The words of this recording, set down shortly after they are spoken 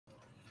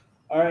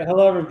All right,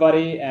 hello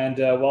everybody, and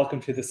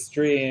welcome to the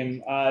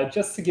stream.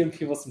 Just to give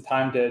people some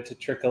time to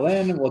trickle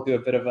in, we'll do a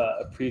bit of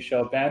a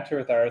pre-show banter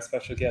with our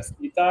special guest,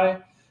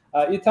 Itai.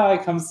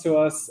 Itai comes to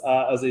us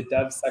as a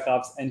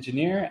DevSecOps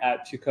engineer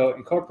at Tucows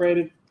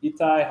Incorporated.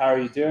 Itai, how are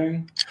you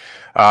doing?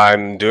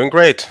 I'm doing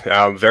great.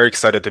 I'm very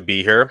excited to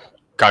be here.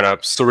 Kind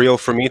of surreal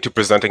for me to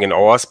presenting in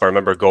OWASP. I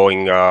remember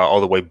going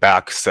all the way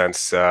back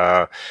since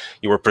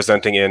you were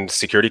presenting in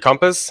Security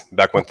Compass,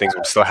 back when things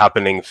were still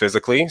happening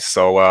physically.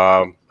 So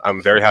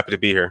I'm very happy to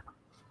be here.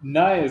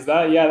 Nice.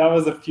 That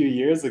was a few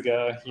years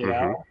ago, you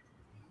know?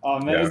 Oh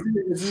man,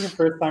 Yeah. is this your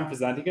first time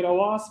presenting at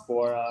OWASP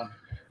or?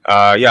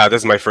 Yeah,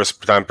 this is my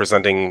first time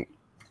presenting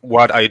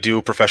what I do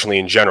professionally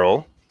in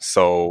general.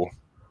 So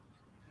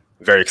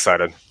very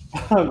excited.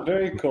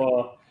 Very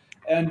cool.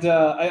 And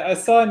I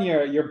saw in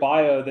your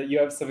bio that you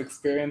have some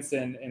experience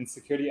in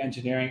security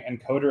engineering and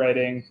code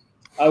writing.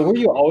 Were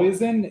you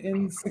always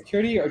in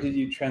security, or did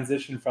you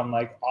transition from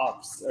like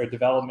ops or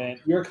development?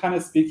 You were kind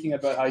of speaking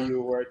about how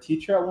you were a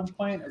teacher at one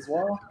point as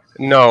well.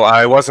 No,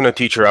 I wasn't a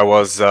teacher. I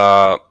was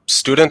a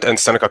student in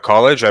Seneca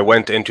College. I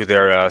went into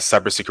their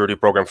cybersecurity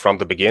program from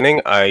the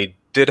beginning. I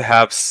did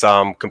have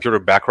some computer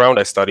background.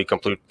 I studied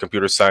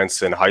computer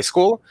science in high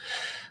school,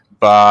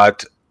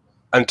 but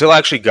until I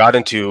actually got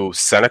into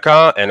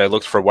Seneca and I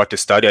looked for what to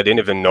study, I didn't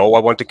even know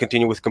I wanted to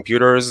continue with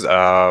computers.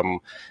 At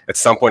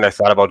some point, I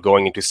thought about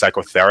going into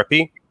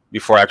psychotherapy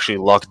before I actually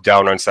locked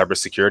down on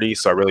cybersecurity.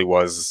 So I really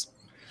was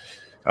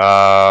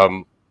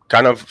kind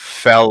of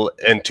fell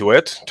into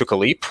it, took a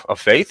leap of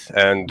faith,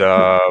 and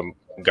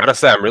gotta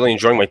say, I'm really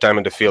enjoying my time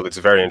in the field. It's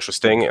very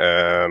interesting.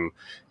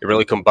 It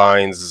really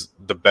combines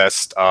the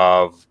best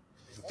of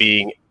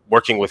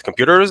working with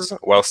computers,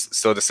 while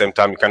still at the same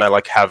time you kind of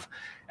like have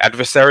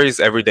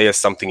adversaries. Every day is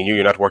something new.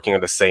 You're not working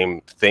on the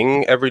same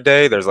thing every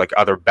day. There's like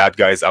other bad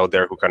guys out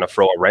there who kind of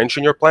throw a wrench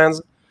in your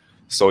plans.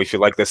 So if you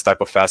like this type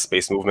of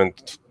fast-paced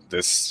movement,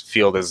 this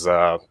field is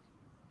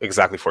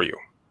exactly for you.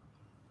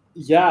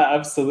 Yeah,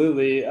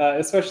 absolutely.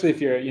 Especially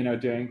if you're,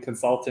 doing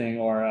consulting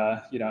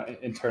or,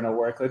 internal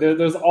work. Like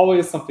there's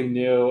always something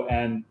new,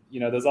 and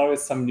there's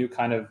always some new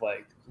kind of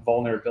like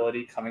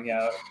vulnerability coming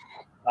out.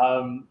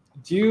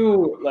 Do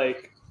you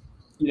like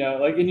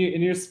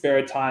in your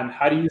spare time,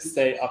 how do you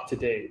stay up to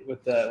date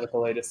with the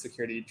latest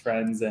security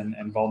trends and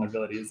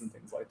vulnerabilities and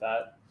things like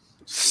that?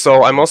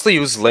 So I mostly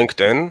use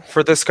LinkedIn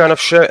for this kind of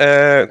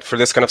shit, for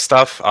this kind of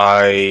stuff.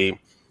 I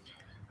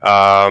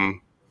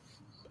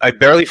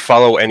barely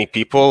follow any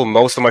people.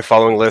 Most of my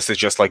following list is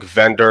just like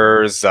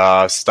vendors,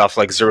 stuff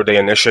like Zero Day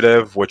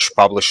Initiative, which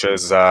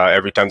publishes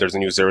every time there's a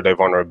new zero-day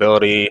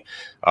vulnerability.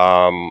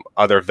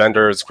 Other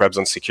vendors, Krebs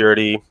on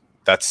Security.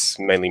 That's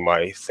mainly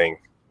my thing.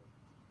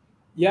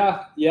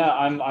 Yeah,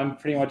 I'm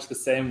pretty much the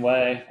same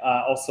way.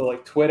 Also,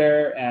 like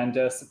Twitter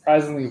and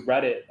surprisingly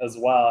Reddit as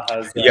well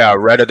has. Yeah,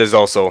 Reddit is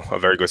also a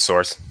very good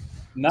source.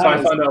 Nice. So I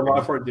found out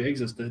Log4j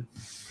existed.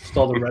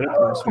 Installed the Reddit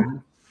post.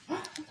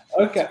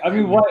 Okay, I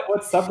mean, what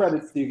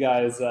subreddits do you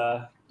guys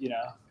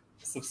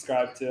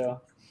subscribe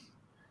to?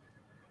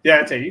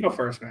 Yeah, Tay, you go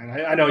first, man.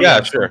 I know.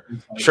 Yeah, sure.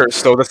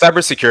 So the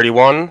cybersecurity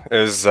one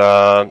is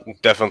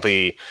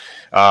definitely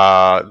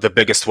the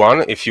biggest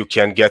one. If you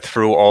can get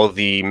through all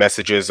the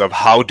messages of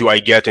how do I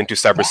get into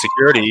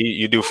cybersecurity,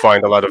 you do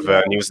find a lot of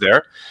news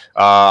there.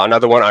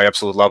 Another one I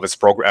absolutely love is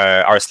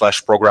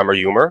r/programmer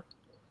humor.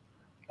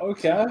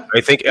 Okay.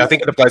 I think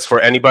it applies for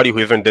anybody who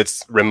even did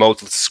remote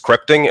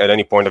scripting at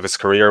any point of his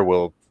career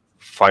will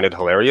find it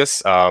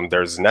hilarious.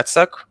 There's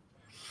NetSec.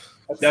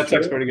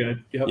 NetSec's pretty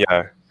good. Yep.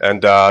 Yeah,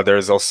 and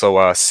there's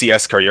also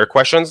CS career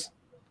questions.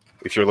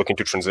 If you're looking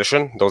to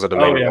transition, those are the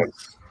main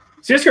ones.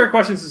 CS career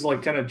questions is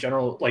like kind of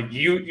general, like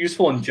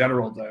useful in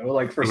general though,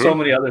 like for so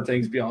many other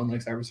things beyond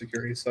like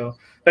cybersecurity. So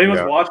if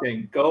anyone's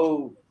watching,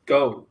 go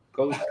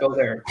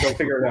there, go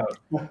figure it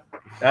out.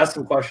 Ask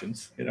some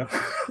questions,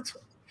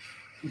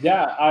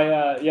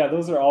 Yeah,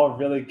 those are all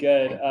really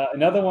good.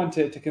 Another one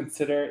to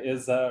consider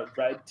is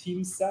Red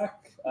Team Sec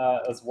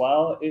as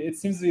well. It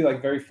seems to be like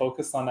very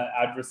focused on that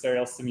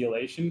adversarial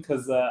simulation,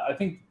 because I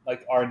think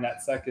like our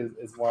NetSec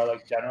is more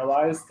like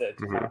generalized to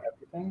kind of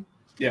everything.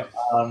 Yeah.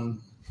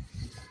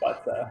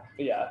 But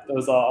yeah,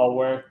 those all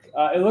work.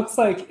 It looks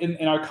like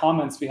in our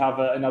comments we have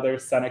another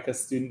Seneca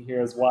student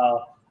here as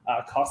well,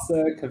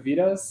 Costa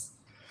Cavitas.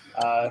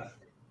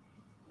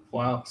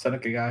 Wow,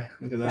 Seneca guy.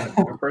 Look at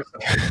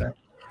that.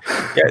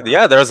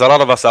 Yeah, there's a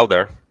lot of us out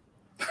there.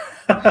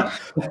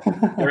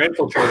 They're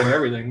infiltrating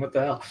everything. What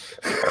the hell?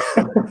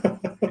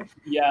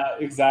 Yeah,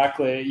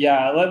 exactly.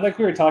 Yeah, like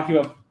we were talking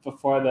about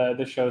before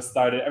the show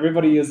started,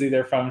 everybody is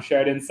either from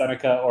Sheridan,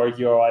 Seneca, or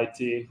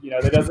UOIT.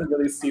 There doesn't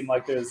really seem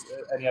like there's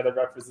any other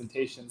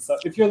representation. So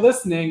if you're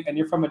listening and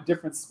you're from a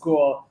different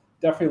school,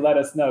 definitely let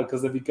us know,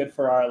 because it'd be good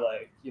for our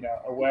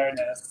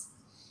awareness.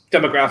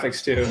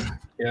 Demographics too.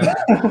 Yeah.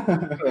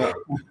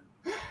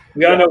 We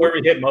gotta know where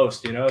we hit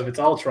most. If it's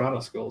all Toronto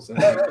schools, then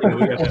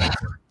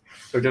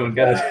we're doing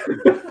good.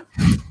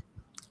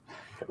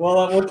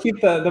 Well, we'll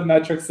keep the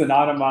metrics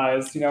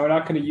anonymized. We're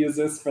not going to use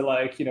this for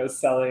like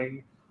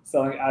selling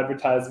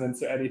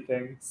advertisements or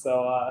anything.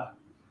 So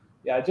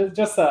Yeah,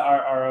 just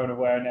our own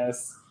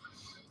awareness.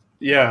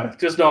 Yeah,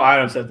 just know I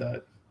have said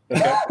that.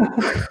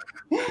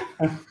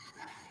 Okay.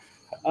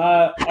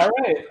 All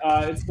right,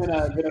 it's been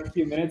a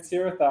few minutes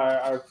here with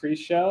our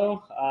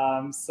pre-show.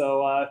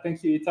 So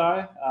thank you,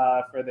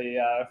 Itai, for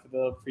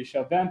the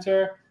pre-show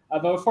banter.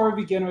 But before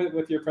we begin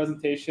with your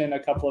presentation, a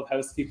couple of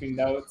housekeeping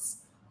notes.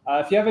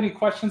 If you have any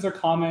questions or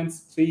comments,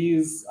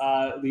 please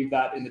leave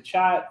that in the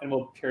chat, and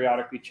we'll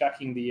periodically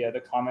checking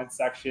the comment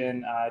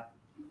section,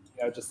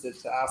 just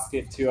to ask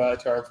it to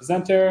our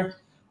presenter.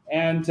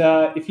 And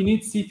if you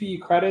need CPE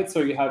credits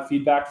or you have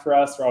feedback for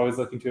us, we're always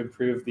looking to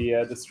improve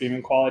the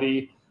streaming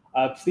quality.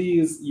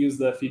 Please use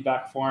the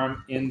feedback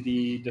form in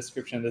the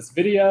description of this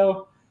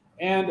video.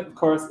 And of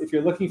course, if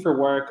you're looking for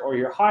work or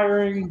you're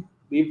hiring,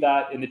 leave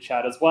that in the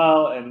chat as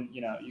well. And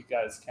you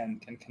guys can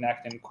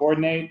connect and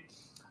coordinate.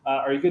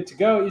 Are you good to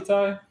go,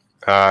 Itai?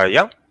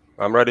 Yeah,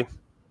 I'm ready.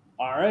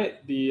 All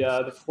right,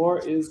 the floor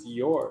is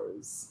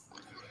yours.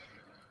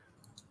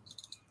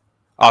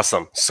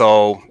 Awesome.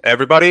 So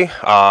everybody,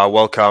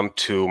 welcome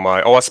to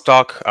my OWASP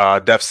talk,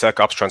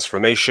 DevSecOps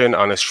transformation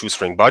on a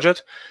shoestring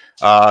budget.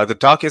 The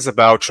talk is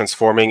about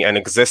transforming an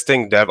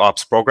existing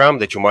DevOps program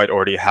that you might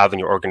already have in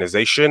your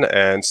organization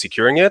and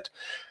securing it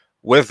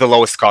with the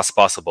lowest cost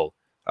possible.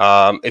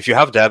 If you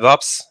have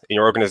DevOps in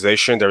your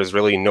organization, there is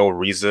really no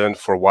reason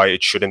for why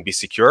it shouldn't be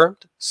secured.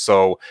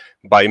 So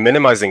by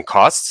minimizing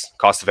cost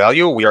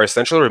value, we are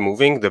essentially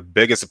removing the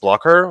biggest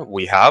blocker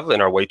we have in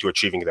our way to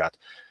achieving that.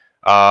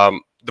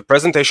 The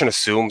presentation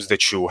assumes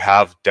that you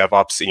have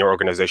DevOps in your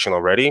organization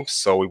already,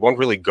 so we won't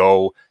really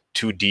go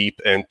too deep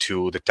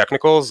into the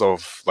technicals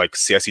of like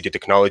CICD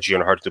technology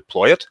and how to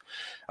deploy it.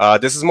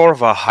 This is more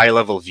of a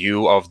high-level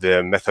view of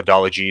the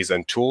methodologies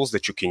and tools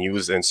that you can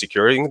use in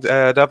securing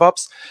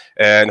DevOps.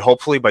 And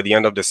hopefully by the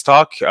end of this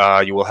talk,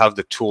 you will have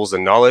the tools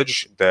and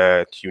knowledge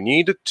that you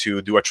need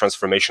to do a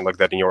transformation like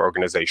that in your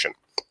organization.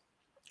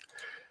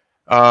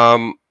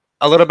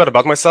 A little bit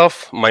about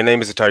myself. My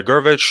name is Itai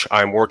Gurvich.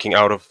 I'm working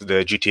out of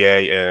the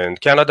GTA in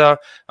Canada.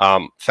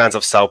 Fans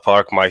of South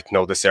Park might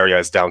know this area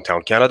as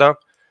downtown Canada.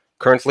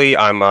 Currently,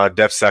 I'm a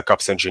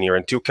DevSecOps engineer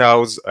in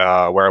Tucows,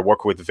 where I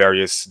work with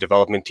various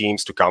development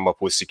teams to come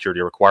up with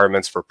security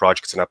requirements for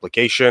projects and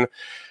application,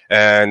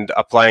 and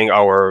applying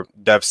our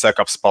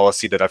DevSecOps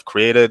policy that I've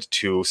created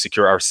to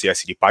secure our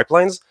CI/CD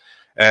pipelines.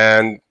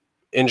 And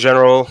in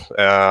general,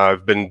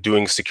 I've been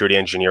doing security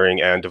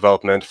engineering and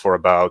development for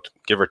about,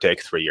 give or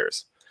take, 3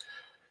 years.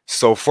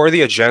 So for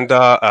the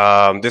agenda,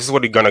 this is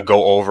what we're going to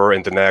go over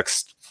in the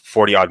next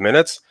 40-odd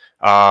minutes.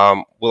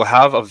 We'll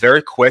have a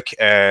very quick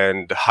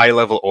and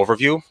high-level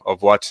overview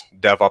of what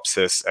DevOps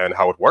is and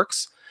how it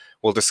works.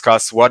 We'll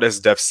discuss what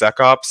is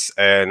DevSecOps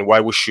and why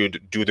we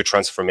should do the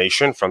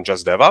transformation from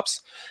just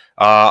DevOps.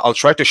 I'll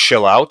try to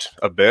chill out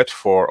a bit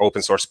for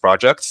open source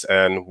projects,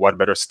 and what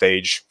better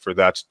stage for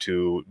that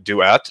to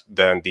do at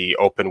than the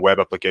Open Web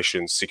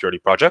Application Security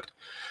Project.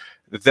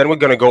 Then we're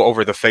going to go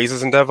over the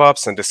phases in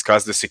DevOps and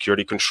discuss the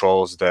security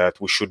controls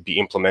that we should be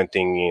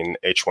implementing in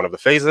each one of the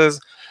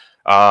phases.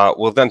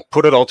 We'll then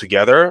put it all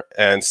together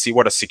and see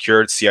what a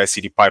secured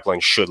CI/CD pipeline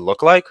should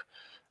look like.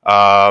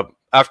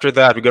 After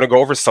that, we're going to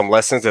go over some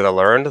lessons that I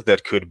learned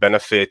that could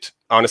benefit,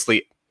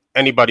 honestly,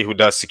 anybody who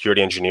does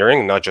security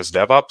engineering, not just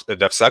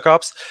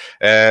DevSecOps.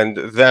 And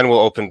then we'll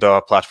open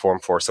the platform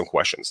for some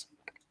questions.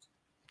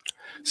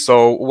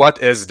 So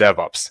what is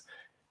DevOps?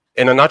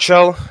 In a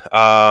nutshell,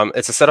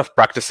 it's a set of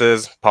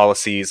practices,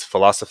 policies,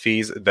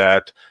 philosophies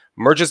that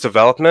merges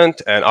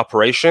development and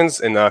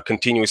operations in a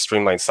continuous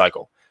streamlined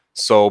cycle.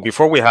 So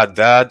before we had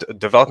that,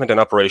 development and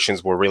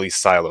operations were really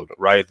siloed,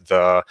 right?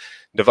 The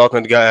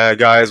development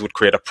guys would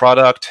create a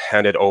product,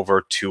 hand it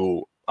over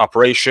to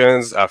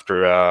operations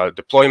after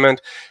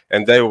deployment,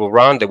 and they will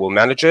run, they will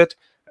manage it.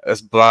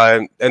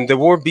 And there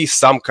will be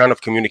some kind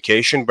of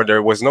communication, but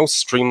there was no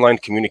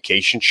streamlined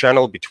communication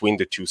channel between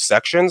the two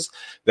sections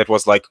that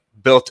was like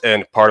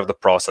built-in part of the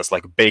process,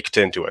 like baked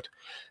into it.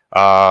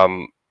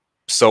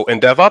 So in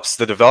DevOps,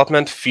 the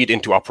development feed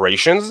into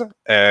operations,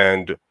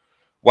 and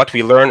what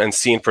we learn and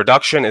see in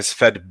production is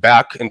fed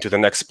back into the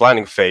next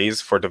planning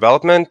phase for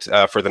development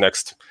for the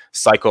next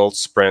cycle,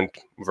 sprint,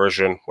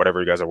 version, whatever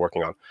you guys are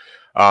working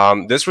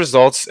on. This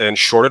results in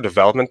shorter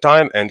development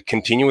time and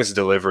continuous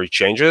delivery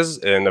changes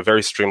in a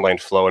very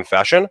streamlined flow and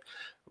fashion,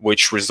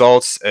 which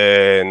results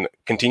in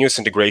continuous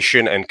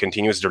integration and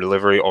continuous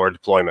delivery or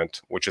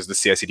deployment, which is the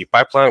CI/CD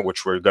pipeline,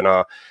 which we're going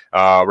to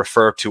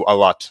refer to a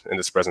lot in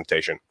this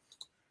presentation.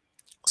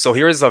 So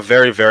here is a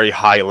very, very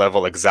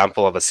high-level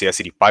example of a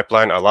CI/CD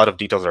pipeline. A lot of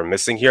details are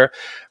missing here,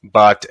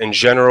 but in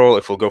general,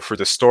 if we'll go through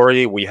the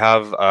story, we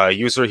have a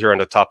user here on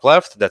the top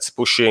left that's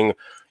pushing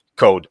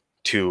code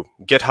to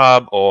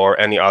GitHub or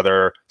any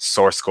other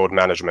source code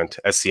management,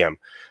 SCM.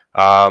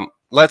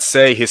 Let's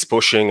say he's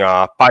pushing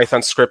a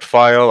Python script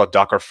file, a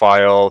Docker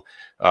file,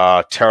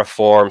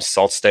 Terraform,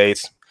 salt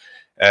states.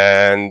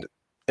 And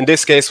in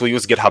this case, we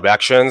use GitHub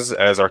Actions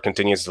as our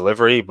continuous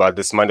delivery, but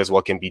this might as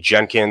well can be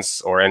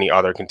Jenkins or any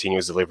other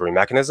continuous delivery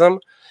mechanism.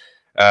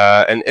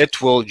 and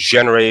it will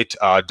generate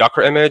a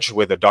Docker image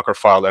with a Docker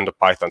file and a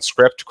Python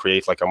script to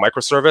create like a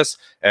microservice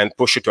and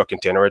push it to a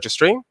container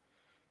registry.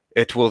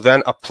 It will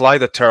then apply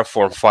the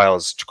Terraform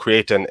files to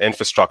create an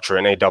infrastructure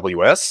in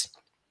AWS.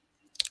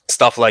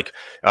 Stuff like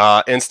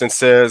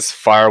instances,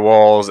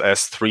 firewalls,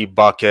 S3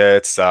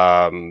 buckets,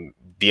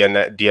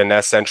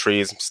 DNS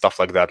entries, stuff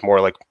like that,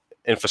 more like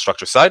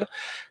infrastructure side.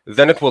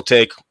 Then it will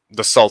take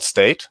the salt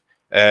state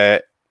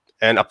and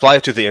apply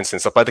it to the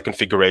instance, apply the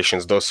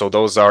configurations.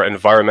 Those are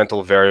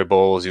environmental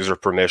variables, user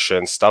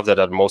permissions, stuff that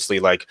are mostly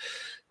like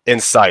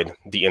inside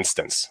the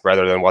instance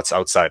rather than what's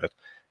outside it.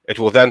 It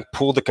will then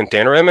pull the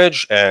container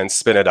image and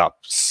spin it up.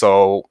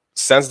 So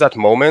since that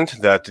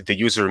moment that the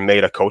user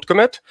made a code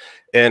commit,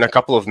 in a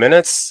couple of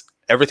minutes,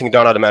 everything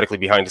done automatically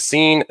behind the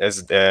scene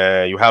is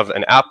you have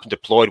an app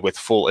deployed with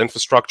full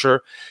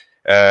infrastructure.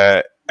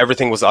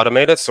 Everything was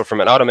automated. So from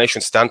an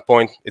automation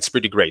standpoint, it's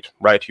pretty great,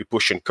 right? You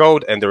push in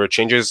code and the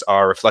changes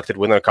are reflected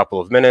within a couple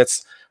of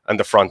minutes on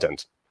the front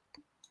end.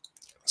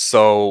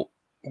 So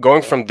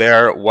going from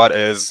there, what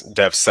is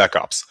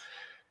DevSecOps?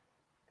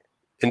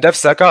 In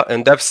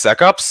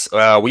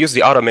DevSecOps, we use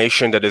the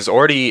automation that is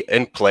already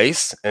in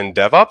place in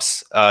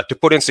DevOps to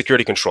put in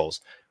security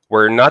controls.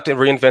 We're not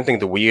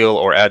reinventing the wheel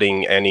or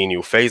adding any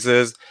new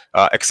phases,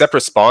 except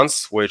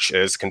response, which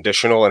is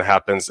conditional and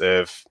happens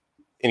if,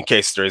 in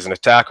case there is an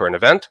attack or an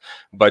event.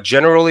 But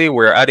generally,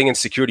 we're adding in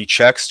security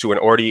checks to an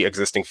already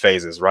existing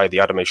phases, right?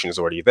 The automation is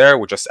already there.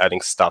 We're just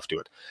adding stuff to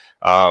it.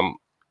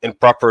 In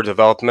proper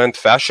development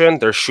fashion,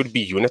 there should be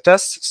unit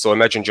tests. So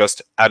imagine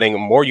just adding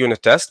more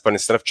unit tests, but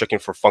instead of checking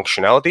for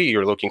functionality,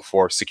 you're looking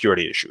for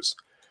security issues.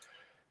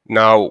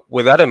 Now,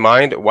 with that in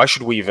mind, why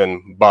should we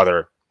even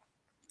bother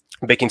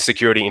baking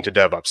security into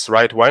DevOps,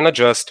 right? Why not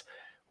just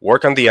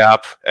work on the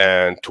app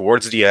and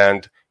towards the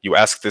end, you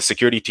ask the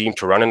security team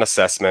to run an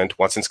assessment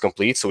once it's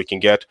complete so we can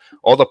get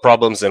all the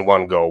problems in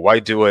one go. Why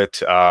do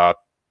it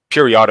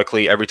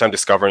periodically every time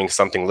discovering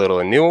something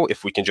little and new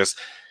if we can just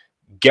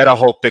get a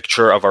whole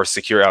picture of our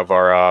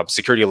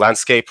security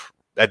landscape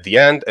at the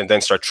end and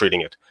then start treating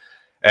it?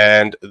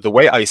 And the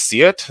way I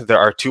see it, there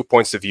are 2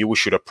 points of view we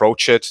should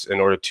approach it in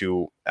order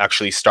to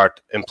actually start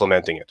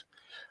implementing it.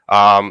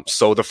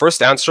 So the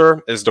first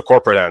answer is the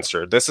corporate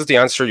answer. This is the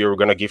answer you're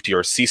going to give to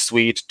your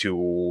C-suite,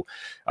 to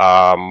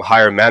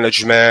higher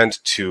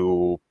management,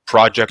 to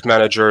project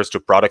managers,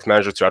 to product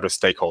managers, to other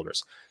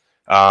stakeholders.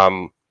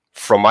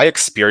 From my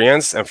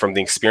experience and from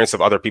the experience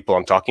of other people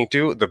I'm talking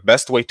to, the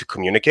best way to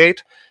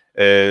communicate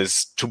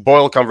is to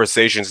boil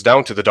conversations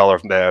down to the dollar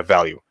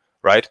value,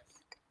 right?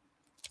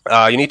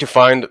 You need to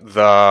find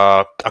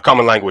a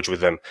common language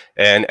with them.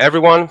 And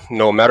everyone,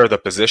 no matter the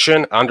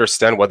position,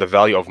 understand what the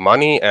value of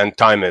money and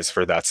time is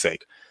for that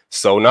sake.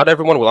 So not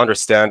everyone will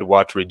understand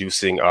what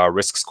reducing a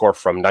risk score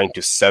from 9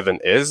 to 7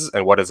 is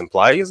and what it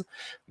implies,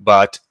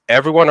 but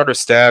everyone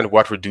understand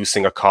what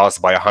reducing a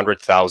cost by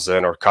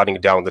 100,000 or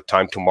cutting down the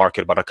time to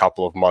market by a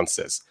couple of months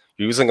is.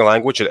 You're using a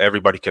language that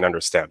everybody can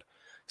understand.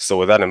 So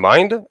with that in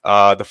mind,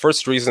 the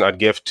first reason I'd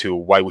give to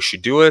why we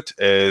should do it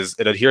is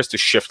it adheres to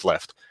shift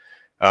left.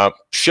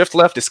 Shift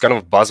left is kind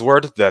of a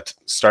buzzword that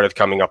started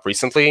coming up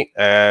recently,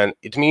 and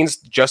it means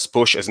just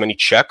push as many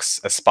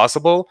checks as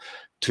possible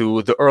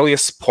to the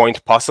earliest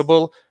point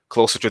possible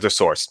closer to the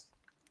source.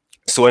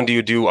 So when do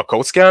you do a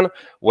code scan?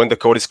 When the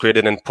code is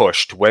created and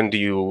pushed. When do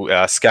you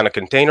scan a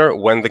container?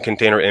 When the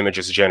container image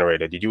is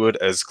generated. You do it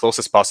as close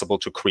as possible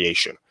to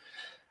creation.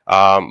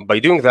 By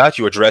doing that,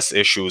 you address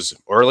issues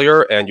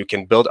earlier and you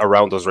can build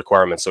around those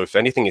requirements. So if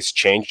anything is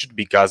changed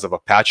because of a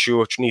patch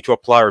you need to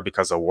apply or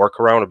because of a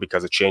workaround or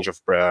because of change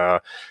of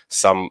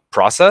some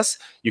process,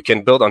 you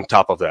can build on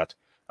top of that.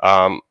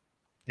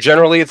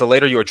 Generally, the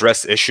later you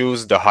address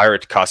issues, the higher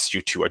it costs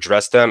you to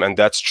address them. And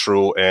that's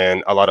true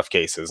in a lot of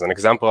cases. An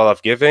example I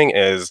love giving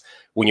is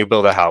when you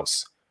build a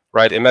house.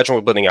 Right? Imagine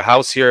we're building a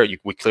house here.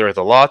 We clear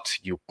the lot.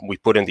 We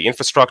put in the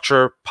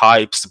infrastructure,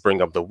 pipes,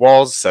 bring up the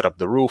walls, set up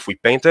the roof, we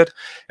paint it.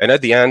 And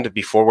at the end,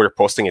 before we're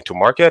posting it to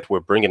market, we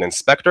bring an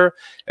inspector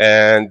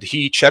and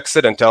he checks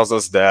it and tells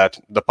us that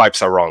the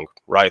pipes are wrong,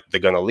 right? They're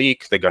going to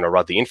leak. They're going to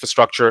rot the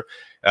infrastructure.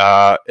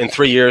 In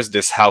 3 years,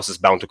 this house is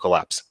bound to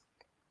collapse.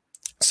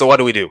 So what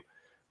do?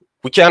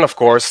 We can, of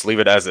course, leave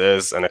it as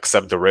is and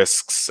accept the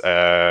risks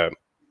that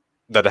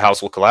the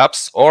house will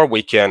collapse, or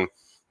we can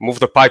move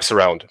the pipes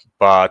around.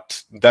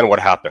 But then what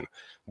happened?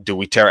 Do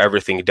we tear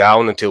everything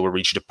down until we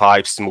reach the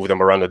pipes, move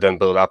them around, and then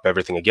build up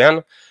everything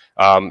again?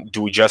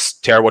 Do we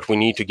just tear what we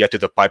need to get to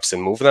the pipes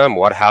and move them?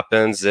 What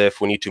happens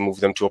if we need to move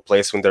them to a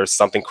place when there's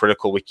something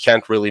critical we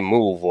can't really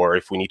move, or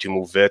if we need to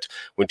move it,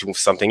 we need to move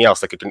something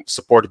else, like a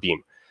support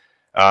beam?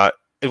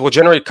 It will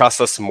generally cost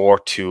us more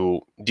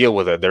to deal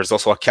with it. There's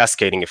also a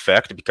cascading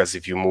effect, because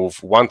if you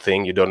move one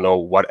thing, you don't know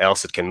what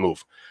else it can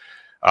move.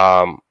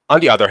 On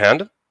the other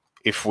hand,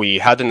 if we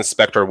had an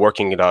inspector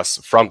working with us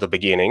from the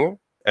beginning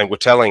and were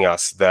telling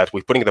us that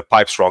we're putting the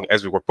pipes wrong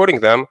as we were putting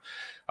them,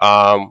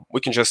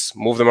 we can just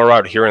move them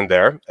around here and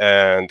there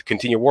and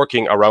continue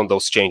working around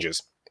those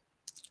changes.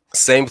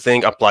 Same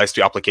thing applies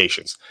to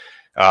applications.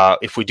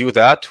 If we do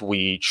that,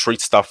 we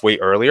treat stuff way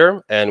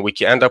earlier, and we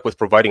can end up with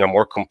providing a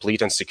more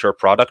complete and secure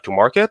product to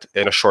market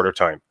in a shorter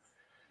time.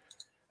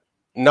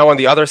 Now, on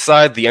the other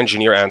side, the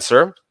engineer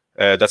answer,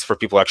 that's for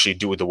people who actually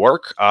do the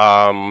work.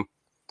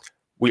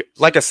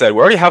 Like I said, we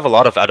already have a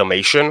lot of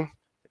automation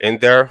in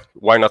there.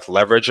 Why not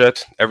leverage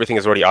it? Everything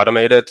is already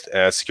automated.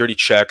 Security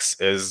checks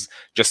is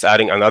just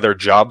adding another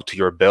job to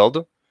your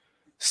build.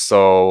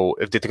 So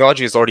if the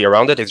technology is already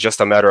around it, it's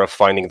just a matter of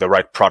finding the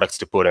right products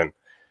to put in.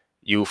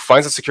 You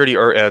find the security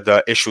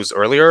the issues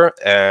earlier,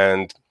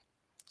 and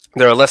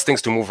there are less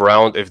things to move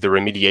around if the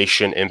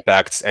remediation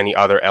impacts any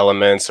other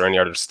elements or any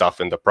other stuff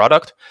in the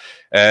product.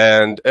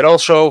 And it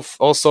also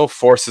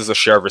forces a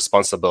shared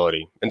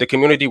responsibility. In the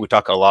community, we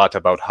talk a lot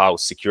about how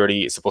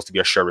security is supposed to be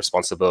a shared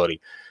responsibility.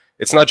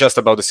 It's not just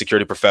about the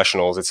security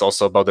professionals. It's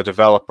also about the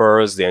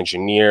developers, the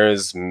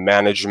engineers,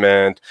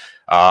 management,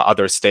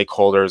 other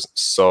stakeholders.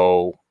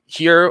 So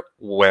here,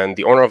 when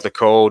the owner of the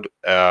code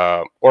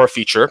or a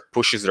feature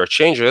pushes their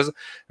changes,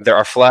 they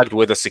are flagged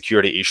with a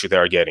security issue they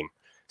are getting.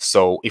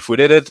 So if we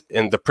did it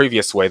in the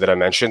previous way that I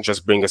mentioned,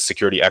 just bring a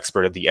security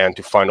expert at the end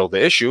to find all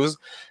the issues,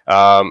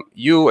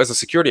 you as a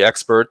security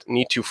expert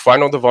need to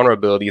find all the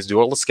vulnerabilities, do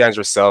all the scans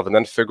yourself, and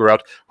then figure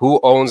out who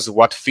owns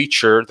what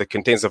feature that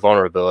contains the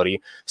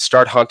vulnerability,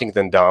 start hunting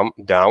them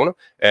down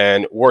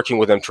and working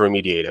with them to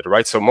remediate it,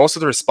 right? So most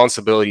of the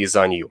responsibility is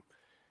on you.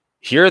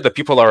 Here, the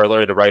people are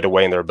alerted right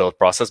away in their build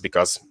process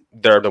because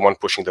they're the one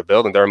pushing the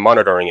build and they're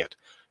monitoring it,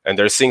 and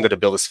they're seeing that the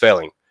build is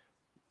failing.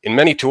 In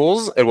many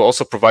tools, it will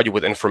also provide you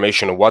with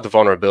information on what the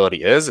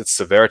vulnerability is, its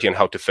severity, and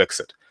how to fix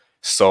it.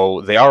 So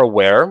they are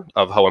aware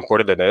of how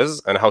important it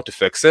is and how to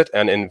fix it.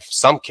 And in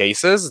some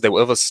cases, they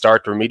will even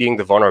start remediating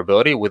the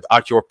vulnerability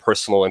without your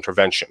personal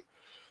intervention.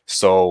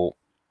 So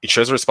it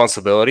shows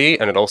responsibility,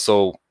 and it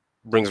also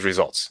brings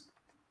results.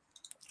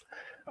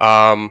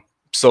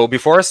 So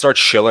before I start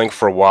shilling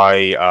for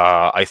why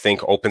I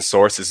think open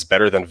source is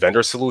better than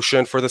vendor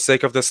solution for the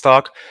sake of this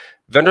talk,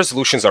 vendor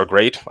solutions are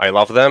great. I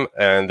love them,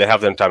 and they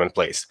have their time and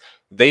place.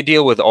 They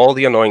deal with all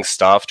the annoying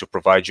stuff to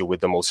provide you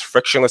with the most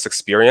frictionless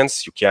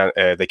experience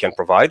they can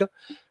provide.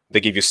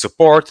 They give you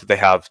support. They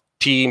have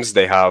teams.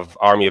 They have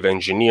army of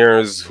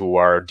engineers who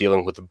are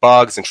dealing with the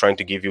bugs and trying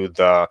to give you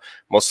the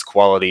most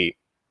quality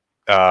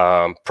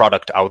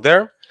product out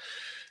there.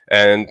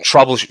 And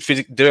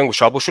dealing with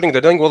troubleshooting,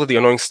 they're doing all of the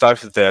annoying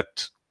stuff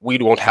that we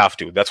won't have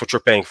to. That's what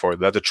you're paying for.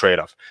 That's a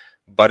trade-off.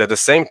 But at the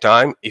same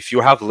time, if you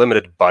have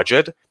limited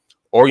budget,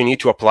 or you need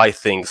to apply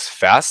things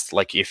fast,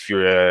 like if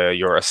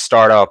you're a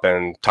startup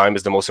and time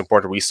is the most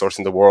important resource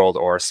in the world,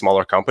 or a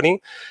smaller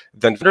company,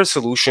 then vendor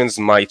solutions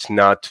might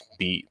not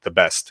be the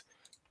best.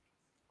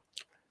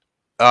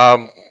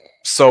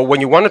 So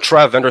when you want to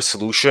try a vendor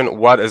solution,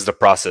 what is the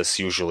process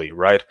usually,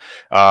 right?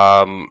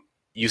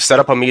 You set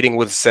up a meeting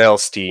with the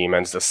sales team,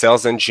 and the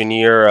sales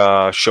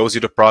engineer shows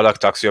you the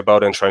product, talks to you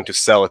about it, and trying to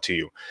sell it to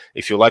you.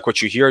 If you like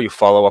what you hear, you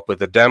follow up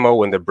with a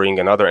demo, and they bring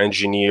another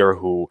engineer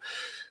who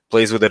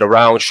plays with it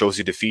around, shows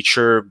you the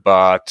feature,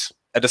 but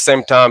at the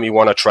same time, you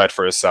want to try it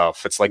for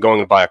yourself. It's like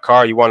going to buy a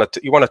car. You want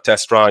to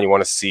test run. You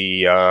want to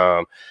see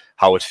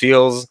how it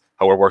feels,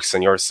 how it works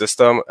in your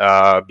system.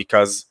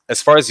 Because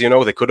as far as you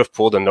know, they could have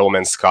pulled a No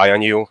Man's Sky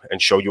on you and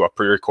show you a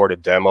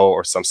pre-recorded demo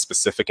or some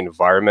specific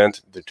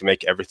environment to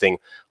make everything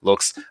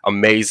looks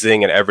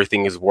amazing and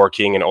everything is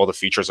working and all the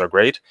features are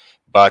great.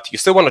 But you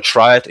still want to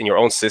try it in your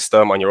own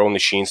system, on your own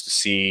machines, to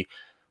see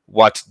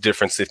what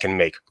difference it can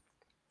make.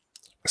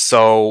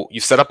 So you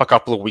set up a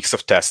couple of weeks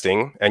of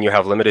testing, and you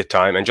have limited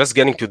time, and just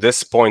getting to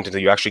this point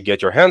until you actually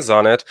get your hands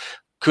on it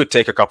could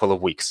take a couple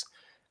of weeks.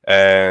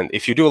 And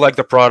if you do like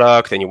the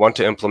product and you want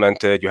to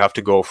implement it, you have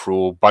to go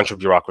through a bunch of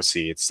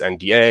bureaucracy. It's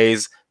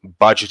NDAs,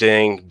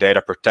 budgeting,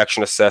 data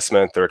protection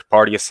assessment,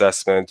 third-party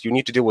assessment. You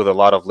need to deal with a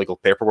lot of legal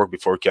paperwork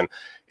before you can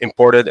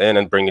import it in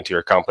and bring it to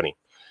your company,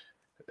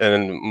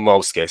 in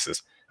most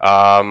cases.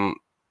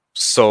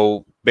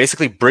 So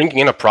basically, bringing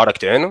in a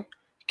product in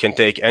can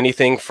take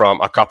anything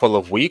from a couple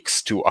of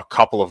weeks to a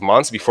couple of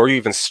months before you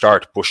even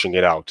start pushing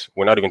it out.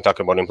 We're not even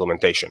talking about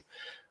implementation.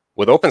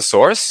 With open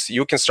source,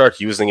 you can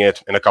start using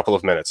it in a couple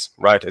of minutes,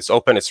 right? It's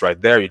open, it's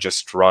right there. You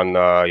just run,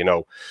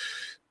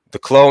 the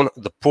clone,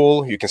 the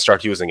pull, you can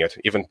start using it.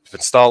 Even if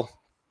install,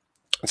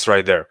 it's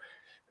right there.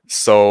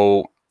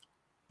 So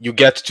you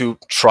get to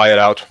try it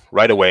out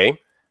right away.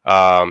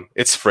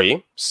 It's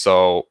free,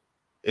 so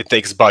it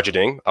takes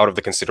budgeting out of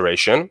the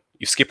consideration.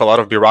 You skip a lot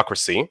of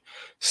bureaucracy.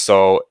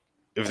 So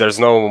if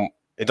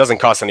it doesn't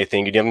cost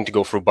anything. You don't need to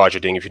go through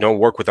budgeting. If you don't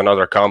work with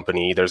another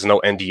company, there's no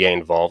NDA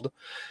involved.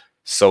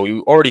 So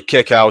you already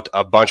kick out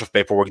a bunch of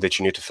paperwork that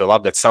you need to fill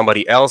up that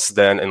somebody else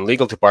then in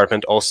legal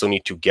department also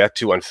need to get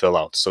to and fill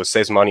out. So it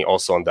saves money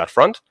also on that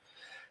front.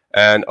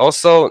 And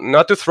also,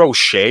 not to throw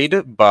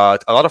shade,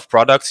 but a lot of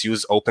products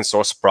use open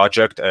source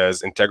project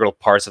as integral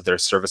parts of their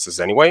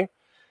services anyway.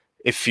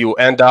 If you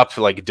end up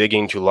like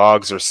digging into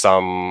logs or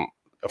some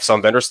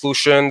vendor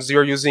solutions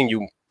you're using,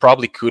 you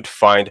probably could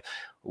find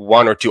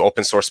one or two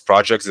open source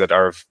projects that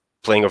are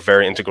playing a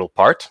very integral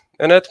part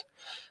in it.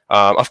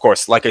 Of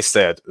course, like I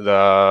said,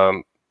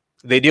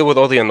 They deal with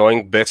all the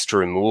annoying bits to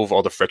remove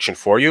all the friction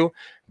for you,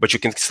 but you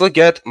can still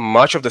get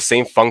much of the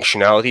same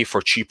functionality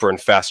for cheaper and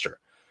faster.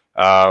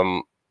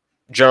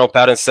 General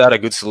Patton said a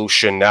good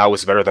solution now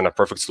is better than a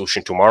perfect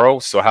solution tomorrow.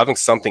 So having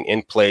something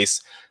in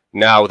place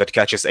now that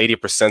catches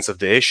 80% of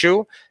the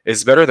issue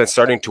is better than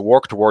starting to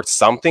work towards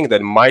something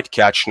that might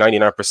catch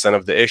 99%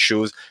 of the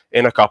issues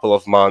in a couple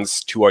of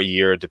months to a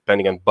year,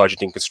 depending on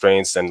budgeting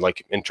constraints and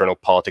like internal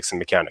politics and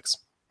mechanics.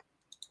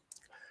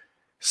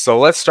 So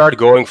let's start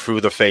going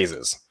through the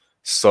phases.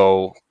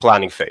 So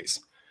planning phase.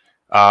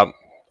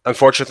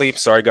 Unfortunately,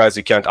 sorry guys,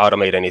 you can't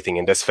automate anything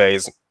in this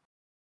phase.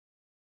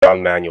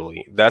 Done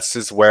manually.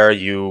 That's where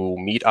you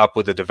meet up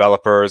with the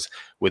developers,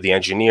 with the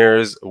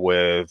engineers,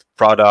 with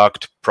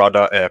project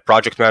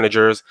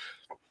managers.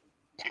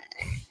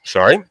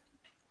 Sorry.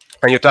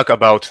 And you talk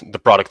about the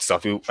product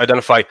stuff. You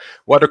identify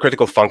what the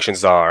critical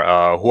functions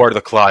are, who are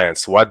the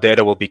clients, what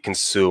data will be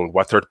consumed,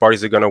 what third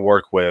parties are going to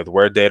work with,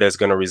 where data is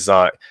going to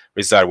reside,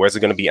 where's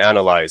it going to be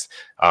analyzed.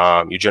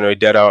 You generate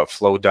data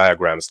flow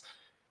diagrams.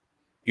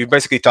 You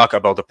basically talk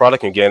about the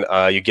product, and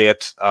you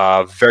get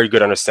a very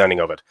good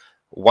understanding of it.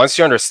 Once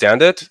you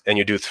understand it and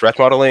you do threat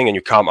modeling and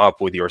you come up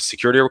with your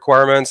security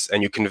requirements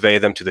and you convey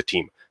them to the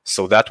team.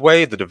 So that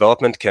way the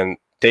development can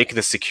take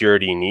the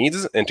security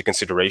needs into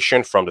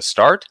consideration from the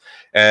start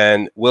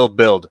and will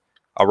build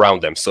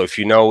around them. So if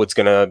you know it's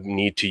going to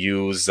need to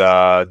use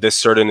this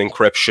certain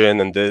encryption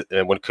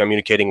and when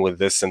communicating with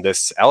this and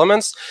this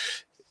elements,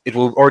 it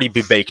will already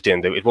be baked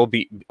in. It will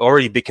be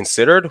already be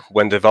considered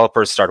when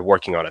developers start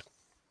working on it.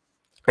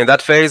 In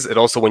that phase, it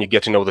also when you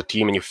get to know the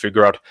team and you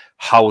figure out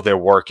how they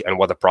work and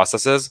what the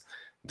process is,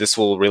 this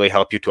will really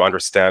help you to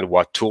understand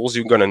what tools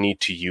you're going to need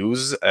to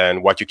use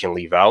and what you can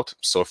leave out.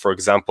 So for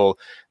example,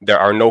 there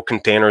are no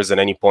containers at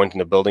any point in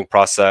the building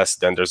process,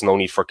 then there's no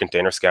need for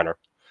container scanner.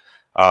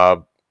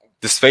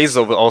 This phase is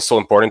also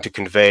important to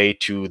convey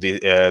to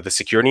the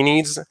security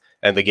needs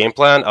and the game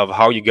plan of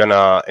how you're going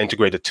to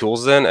integrate the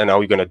tools in and how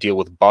you're going to deal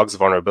with bugs,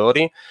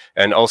 vulnerability,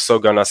 and also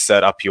going to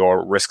set up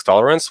your risk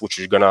tolerance, which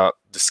you're going to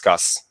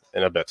discuss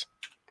in a bit.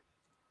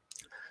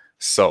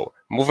 So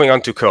moving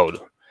on to code.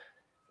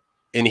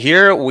 In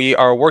here, we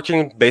are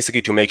working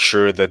basically to make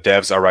sure that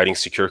devs are writing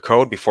secure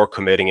code before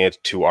committing it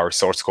to our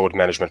source code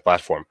management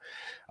platform.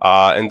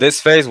 In this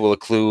phase, we'll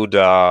include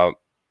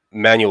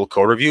manual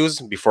code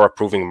reviews before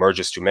approving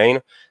merges to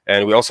main.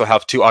 And we also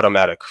have two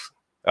automatic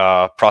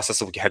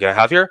processes we can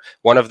have here.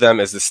 One of them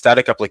is the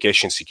static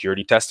application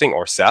security testing,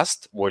 or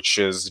SAST, which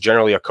is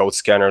generally a code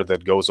scanner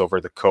that goes over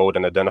the code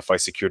and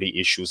identifies security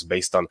issues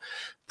based on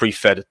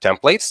pre-fed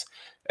templates.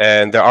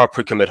 And there are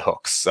pre-commit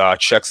hooks,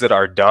 checks that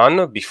are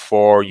done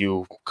before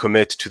you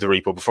commit to the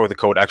repo, before the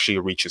code actually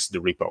reaches the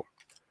repo.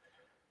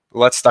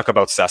 Let's talk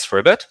about SAST for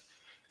a bit.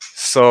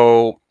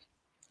 So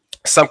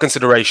some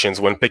considerations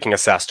when picking a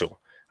SAST tool.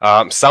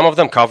 Some of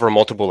them cover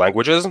multiple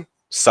languages.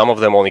 Some of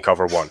them only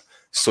cover one.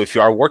 So if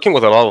you are working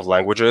with a lot of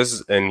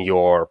languages in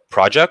your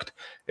project,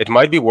 it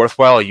might be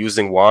worthwhile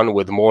using one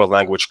with more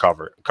language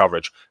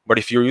coverage. But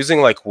if you're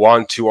using like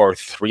 1, 2, or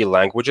 3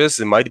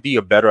 languages, it might be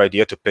a better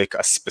idea to pick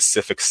a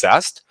specific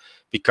SAST,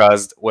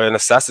 because when a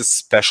SAST is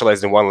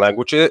specialized in one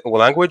language,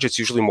 it's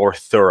usually more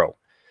thorough.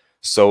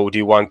 So do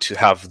you want to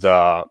have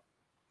the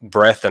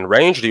breadth and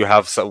range? Do you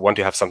want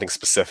to have something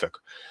specific?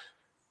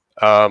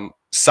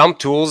 Some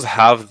tools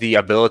have the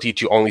ability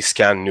to only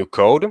scan new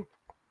code.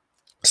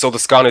 So the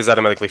scan is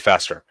automatically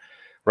faster,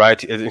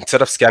 right?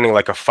 Instead of scanning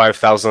like a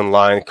 5,000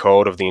 line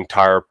code of the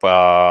entire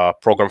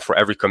program for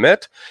every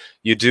commit,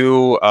 you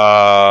do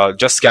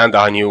just scan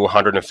the new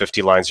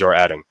 150 lines you're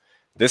adding.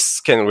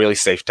 This can really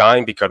save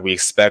time because we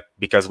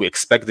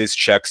expect these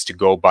checks to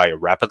go by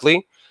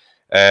rapidly,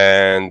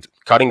 and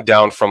cutting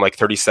down from like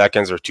 30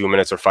 seconds or 2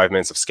 minutes or 5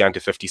 minutes of scan to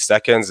 50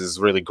 seconds is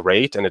really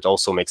great. And it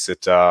also makes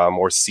it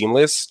more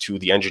seamless to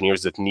the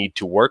engineers that need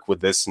to work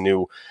with this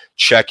new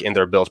check in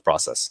their build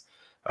process.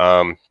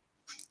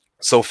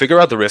 So figure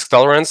out the risk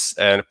tolerance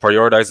and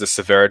prioritize the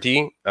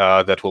severity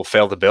that will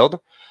fail the build.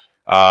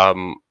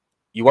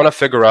 You want to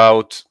figure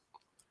out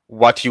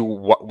what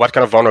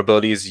kind of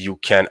vulnerabilities you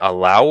can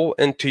allow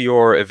into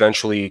your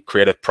eventually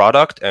created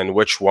product and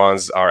which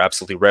ones are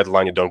absolutely red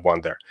line you don't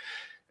want there.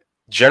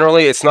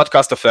 Generally, it's not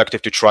cost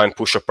effective to try and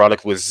push a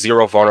product with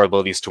 0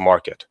 vulnerabilities to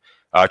market.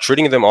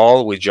 Treating them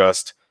all will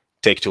just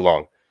take too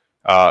long.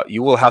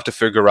 You will have to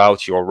figure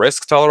out your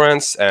risk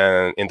tolerance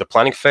and in the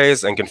planning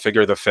phase and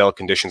configure the fail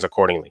conditions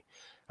accordingly.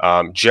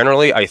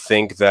 Generally, I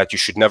think that you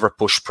should never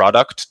push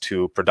product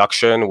to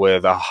production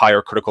with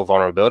higher critical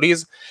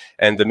vulnerabilities,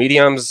 and the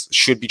mediums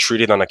should be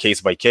treated on a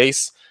case by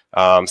case.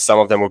 Some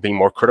of them will be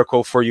more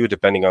critical for you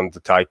depending on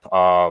the type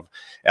of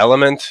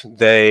element and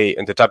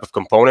the type of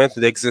component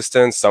they exist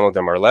in. Some of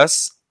them are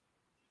less.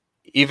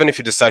 Even if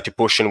you decide to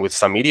push in with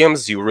some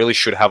mediums, you really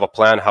should have a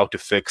plan how to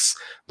fix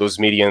those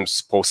mediums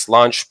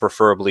post-launch,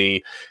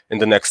 preferably in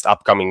the next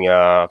upcoming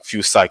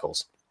few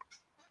cycles.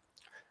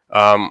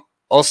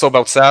 Also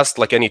about SAST,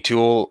 like any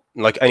tool,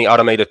 like any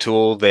automated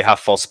tool, they have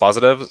false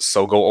positives.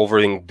 So go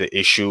over the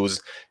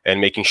issues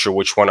and making sure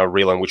which one are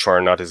real and which one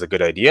are not is a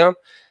good idea.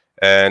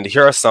 And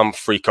here are some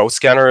free code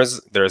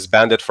scanners. There's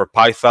Bandit for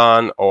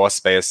Python,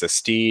 OWASP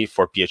ASST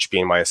for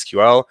PHP and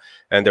MySQL.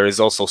 And there is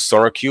also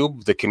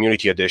SonarQube, the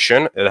community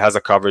edition. It has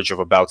a coverage of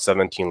about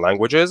 17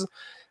 languages.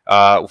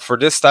 For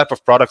this type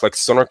of product like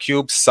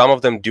SonarQube, some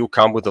of them do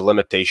come with a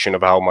limitation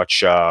of how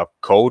much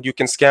code you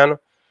can scan,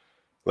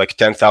 like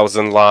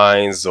 10,000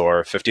 lines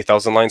or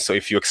 50,000 lines. So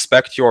if you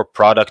expect your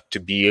product to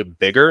be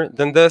bigger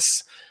than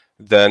this,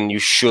 then you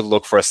should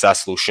look for a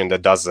SaaS solution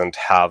that doesn't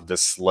have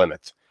this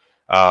limit.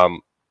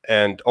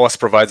 And OWASP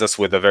provides us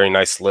with a very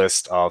nice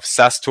list of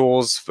SaaS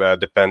tools,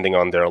 depending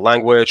on their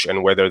language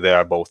and whether they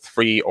are both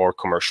free or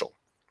commercial.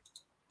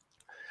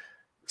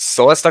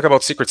 So let's talk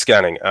about secret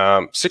scanning.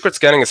 Secret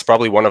scanning is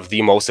probably one of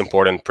the most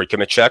important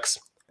pre-commit checks.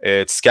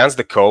 It scans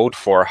the code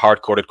for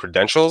hard-coded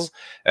credentials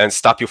and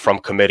stop you from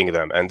committing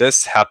them. And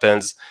this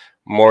happens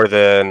more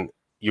than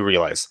you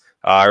realize.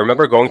 I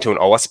remember going to an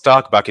OWASP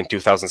talk back in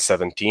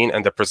 2017,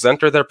 and the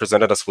presenter there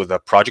presented us with a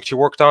project he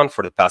worked on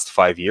for the past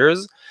 5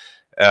 years.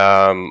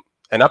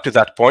 And up to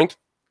that point,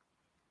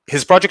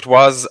 his project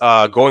was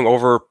going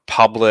over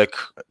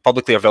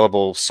publicly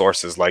available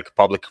sources like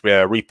public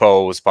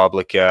repos,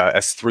 public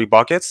S3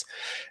 buckets,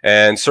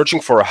 and searching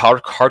for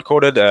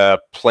hard-coded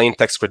plain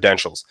text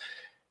credentials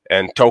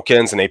and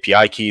tokens and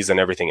API keys and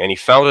everything. And he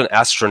found an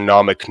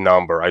astronomical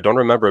number. I don't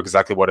remember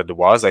exactly what it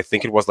was. I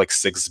think it was like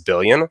 6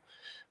 billion.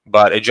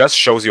 But it just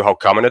shows you how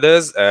common it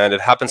is, and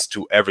it happens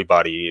to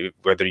everybody,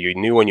 whether you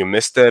knew when you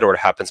missed it or it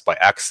happens by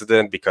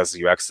accident because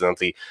you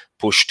accidentally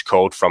pushed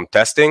code from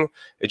testing.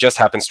 It just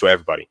happens to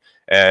everybody.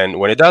 And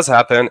when it does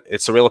happen,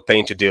 it's a real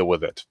pain to deal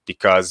with it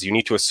because you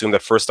need to assume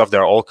that first off,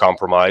 they're all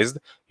compromised.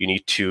 You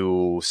need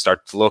to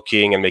start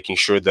looking and making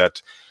sure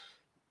that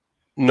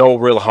no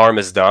real harm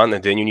is done,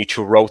 and then you need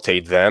to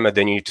rotate them, and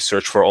then you need to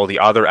search for all the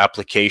other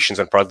applications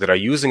and products that are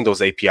using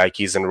those API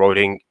keys and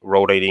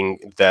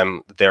rotating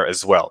them there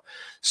as well.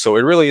 So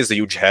it really is a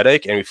huge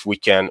headache, and if we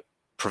can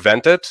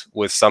prevent it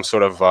with some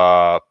sort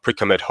of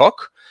pre-commit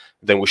hook,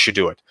 then we should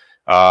do it.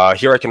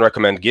 Here I can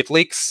recommend Git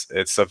Leaks.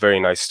 It's a very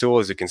nice tool.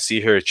 As you can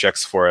see here, it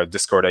checks for a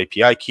Discord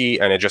API key,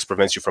 and it just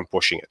prevents you from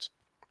pushing it.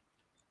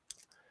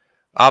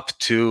 Up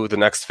to the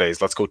next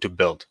phase, let's go to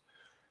build.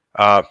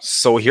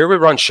 So here we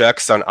run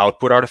checks on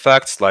output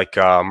artifacts like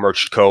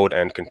merged code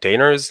and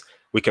containers.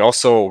 We can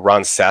also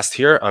run SAST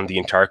here on the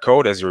entire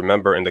code. As you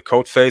remember, in the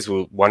code phase,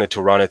 we wanted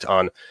to run it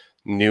on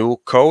new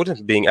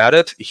code being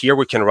added. Here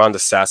we can run the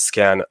SAST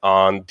scan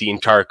on the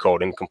entire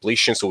code in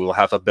completion, so we will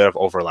have a bit of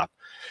overlap.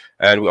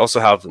 And we also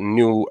have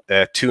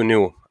two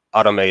new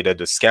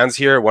automated scans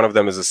here. One of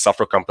them is a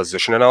software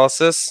composition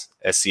analysis,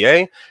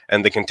 SCA,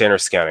 and the container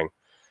scanning.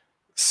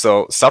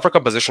 So software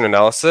composition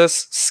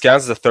analysis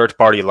scans the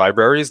third-party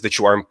libraries that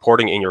you are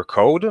importing in your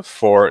code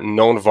for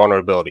known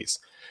vulnerabilities.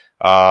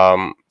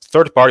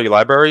 Third-party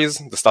libraries,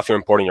 the stuff you're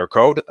importing in your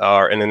code,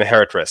 are an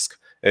inherent risk.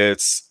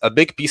 It's a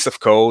big piece of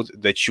code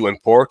that you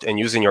import and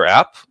use in your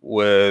app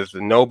with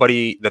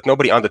nobody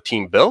on the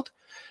team built,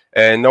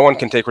 and no one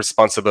can take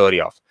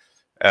responsibility of.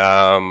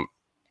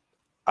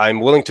 I'm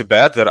willing to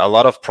bet that a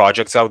lot of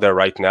projects out there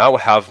right now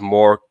have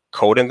more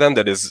code in them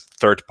that is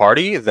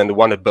third-party than the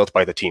one that built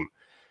by the team.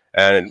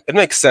 And it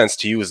makes sense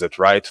to use it,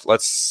 right?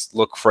 Let's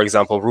look, for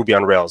example, Ruby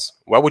on Rails.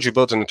 Why would you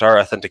build an entire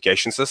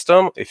authentication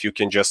system if you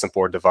can just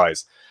import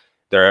device?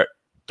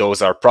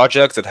 Those are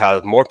projects that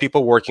have more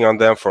people working on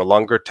them for a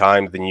longer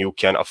time than you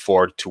can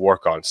afford to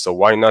work on. So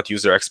why not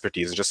use their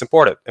expertise and just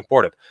import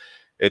it?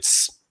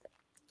 It's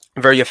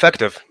very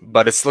effective,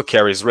 but it still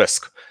carries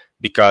risk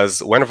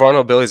because when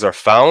vulnerabilities are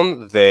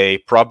found, they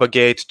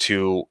propagate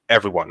to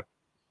everyone.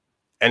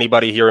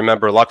 Anybody here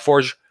remember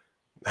Log4j?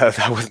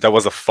 That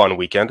was a fun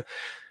weekend.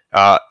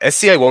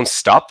 SCI won't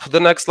stop the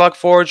next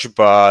Log4j,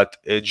 but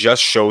it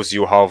just shows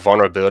you how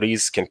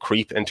vulnerabilities can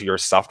creep into your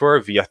software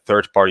via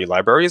third-party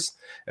libraries,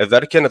 and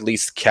that can at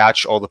least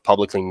catch all the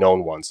publicly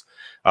known ones.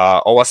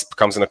 OWASP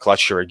comes in a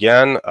clutch here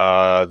again.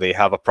 They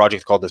have a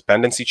project called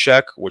Dependency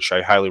Check, which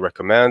I highly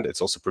recommend.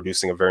 It's also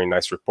producing a very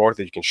nice report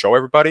that you can show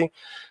everybody.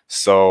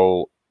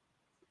 So,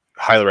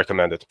 highly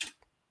recommend it.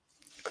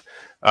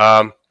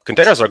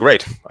 Containers are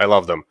great. I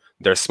love them.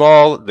 They're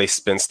small, they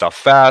spin stuff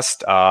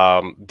fast,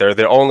 they're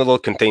their own little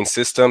contained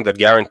system that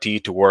guarantee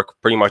to work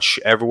pretty much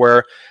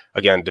everywhere,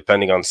 again,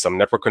 depending on some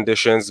network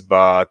conditions,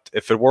 but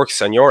if it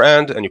works on your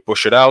end and you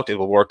push it out, it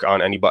will work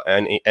on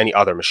any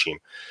other machine.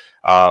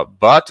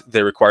 But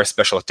they require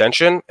special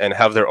attention and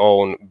have their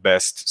own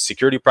best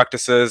security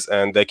practices,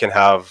 and they can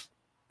have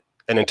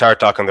an entire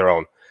talk on their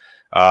own.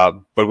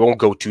 But we won't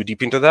go too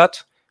deep into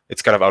that.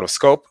 It's kind of out of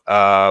scope,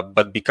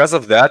 but because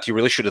of that, you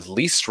really should at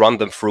least run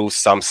them through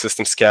some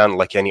system scan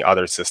like any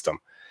other system.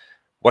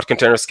 What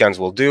container scans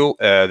will do,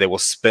 they will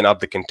spin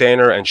up the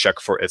container and check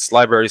for its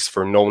libraries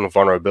for known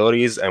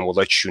vulnerabilities, and will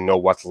let you know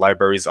what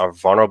libraries are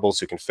vulnerable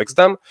so you can fix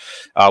them,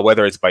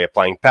 whether it's by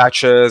applying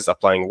patches,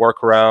 applying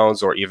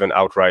workarounds, or even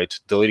outright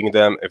deleting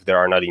them if they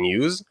are not in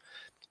use.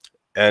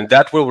 And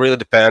that will really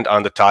depend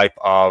on the type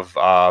of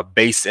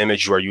base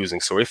image you are using.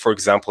 So if, for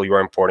example, you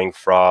are importing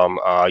from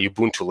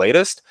Ubuntu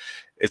latest,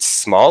 it's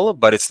small,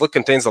 but it still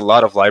contains a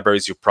lot of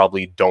libraries you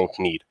probably don't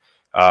need.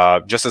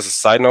 Just as a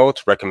side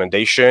note,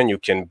 recommendation, you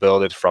can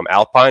build it from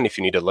Alpine if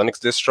you need a Linux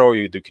distro.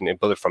 You can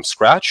build it from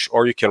scratch,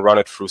 or you can run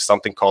it through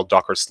something called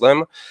Docker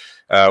Slim,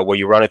 where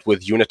you run it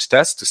with unit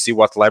tests to see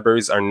what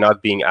libraries are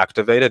not being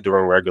activated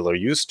during regular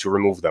use to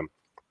remove them.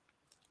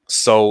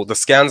 So the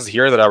scans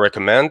here that I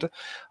recommend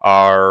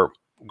are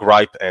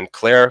Gripe and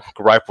Claire.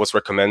 Gripe was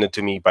recommended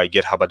to me by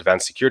GitHub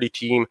Advanced Security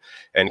team,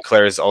 and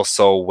Claire is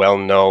also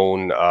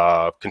well-known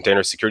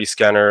container security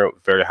scanner,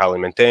 very highly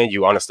maintained.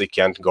 You honestly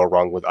can't go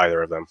wrong with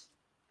either of them.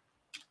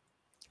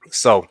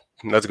 So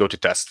let's go to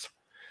test.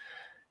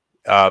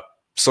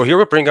 So here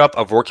we bring up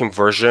a working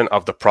version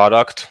of the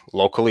product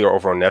locally or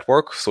over a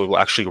network. So it will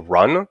actually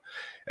run,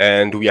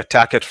 and we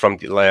attack it from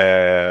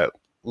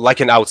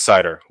like an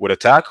outsider would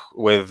attack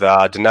with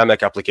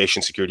dynamic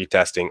application security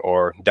testing,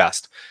 or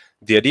DAST.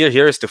 The idea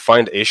here is to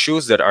find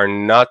issues that are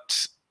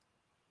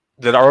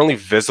only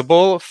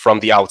visible from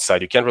the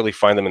outside. You can't really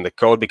find them in the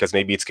code because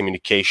maybe it's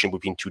communication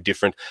between two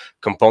different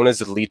components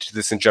that lead to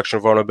this injection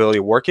vulnerability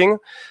working.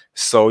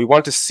 So we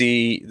want to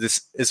see,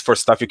 this is for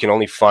stuff you can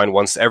only find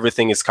once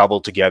everything is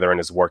cobbled together and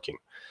is working.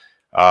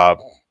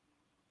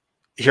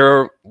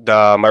 Here,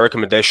 my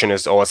recommendation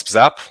is OWASP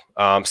Zap.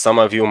 Some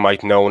of you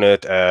might know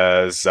it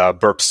as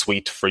Burp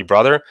Suite Free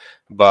Brother,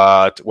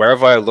 but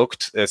wherever I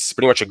looked, it's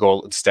pretty much a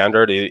gold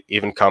standard. It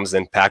even comes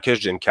in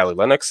packaged in Kali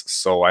Linux,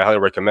 so I highly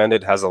recommend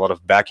it. It has a lot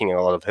of backing and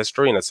a lot of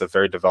history, and it's a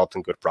very developed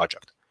and good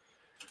project.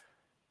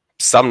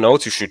 Some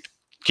notes you should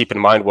keep in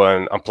mind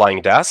when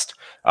applying DAST.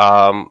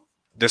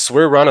 This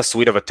will run a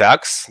suite of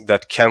attacks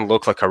that can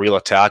look like a real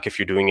attack if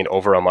you're doing it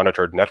over a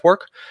monitored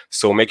network.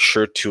 So make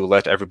sure to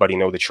let everybody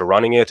know that you're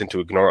running it and to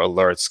ignore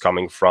alerts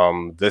coming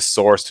from this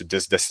source to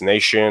this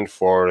destination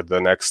for the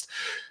next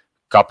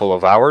couple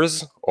of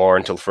hours or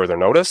until further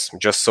notice,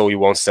 just so you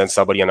won't send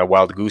somebody on a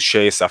wild goose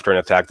chase after an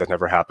attack that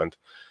never happened.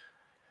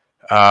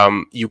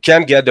 You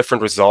can get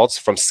different results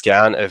from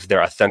scan if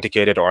they're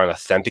authenticated or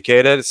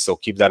unauthenticated, so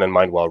keep that in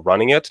mind while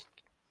running it.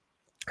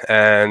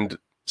 And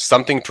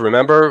something to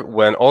remember,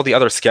 when all the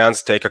other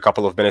scans take a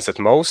couple of minutes at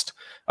most,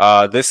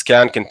 this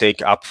scan can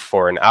take up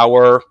for an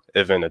hour,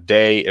 even a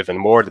day, even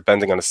more,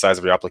 depending on the size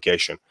of your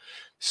application.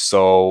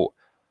 So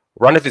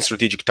run it in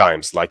strategic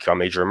times, like a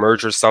major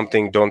merge or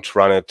something. Don't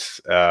run it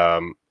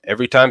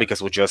every time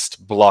because it will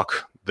just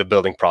block the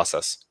building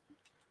process.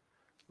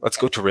 Let's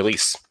go to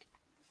release.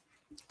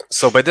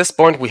 So by this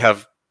point, we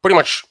have pretty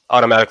much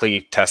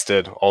automatically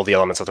tested all the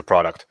elements of the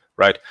product.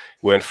 Right?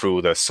 We went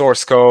through the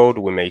source code.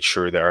 We made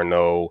sure there are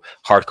no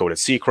hard-coded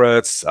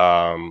secrets.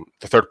 The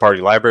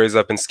third-party libraries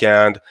have been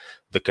scanned.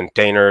 The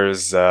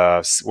containers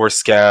were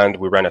scanned.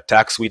 We ran a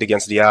attack suite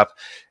against the app.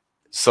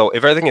 So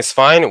if everything is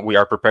fine, we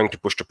are preparing to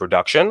push to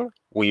production.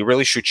 We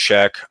really should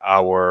check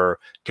our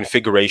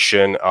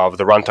configuration of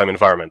the runtime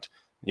environment.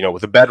 You know,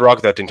 with the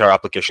bedrock that the entire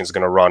application is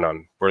going to run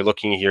on. We're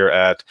looking here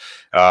at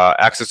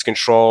access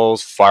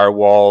controls,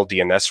 firewall,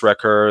 DNS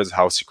records,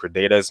 how secret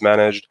data is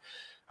managed.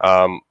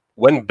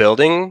 When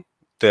building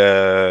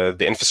the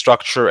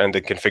infrastructure and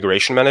the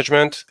configuration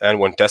management, and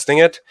when testing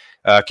it,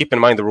 keep in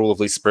mind the rule of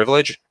least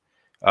privilege,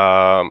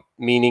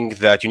 meaning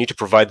that you need to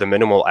provide the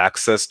minimal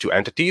access to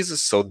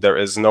entities, so there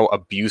is no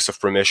abuse of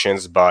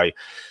permissions by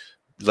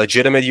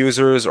legitimate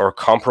users or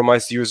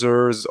compromised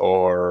users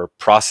or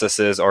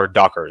processes or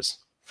Dockers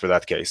for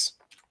that case.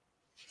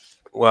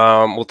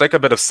 We'll take a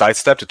bit of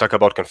sidestep to talk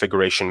about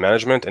configuration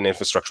management and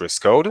infrastructure as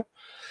code.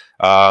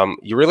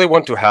 You really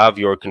want to have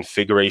your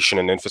configuration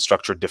and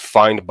infrastructure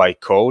defined by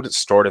code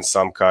stored in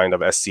some kind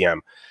of SCM.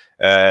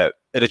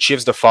 It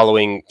achieves the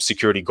following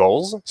security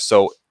goals.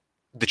 So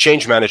the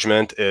change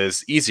management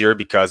is easier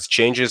because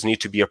changes need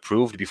to be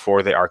approved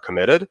before they are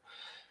committed.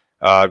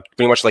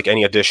 Pretty much like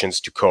any additions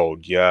to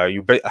code. Yeah,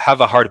 you have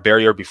a hard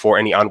barrier before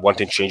any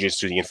unwanted changes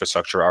to the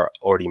infrastructure are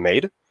already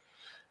made.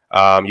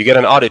 You get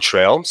an audit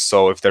trail,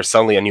 so if there's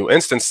suddenly a new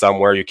instance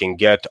somewhere, you can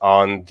get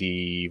on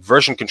the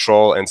version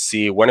control and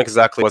see when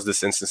exactly was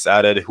this instance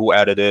added, who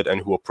added it,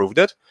 and who approved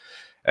it.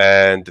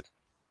 And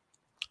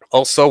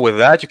also with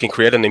that, you can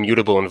create an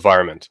immutable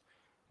environment.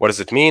 What does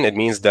it mean? It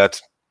means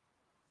that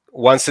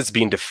once it's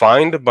been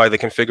defined by the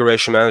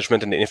configuration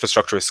management and the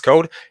infrastructure as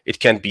code, it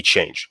can't be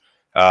changed.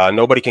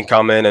 Nobody can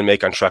come in and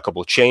make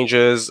untrackable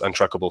changes,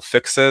 untrackable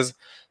fixes.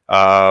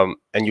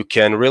 And you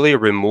can really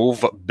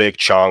remove big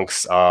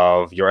chunks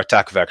of your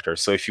attack vector.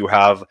 So if you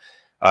have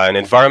an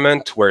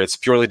environment where it's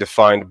purely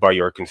defined by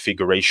your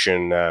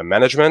configuration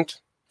management,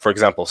 for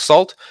example,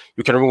 Salt,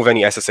 you can remove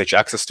any SSH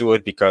access to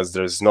it because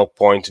there's no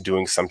point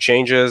doing some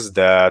changes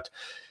that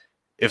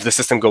if the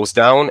system goes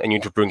down and you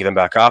need to bring them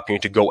back up, you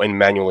need to go in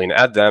manually and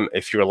add them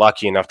if you're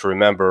lucky enough to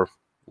remember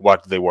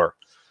what they were.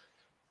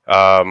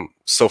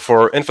 So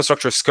for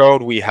infrastructure as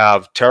code, we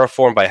have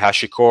Terraform by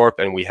HashiCorp,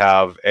 and we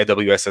have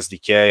AWS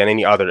SDK and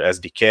any other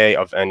SDK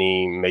of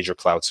any major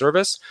cloud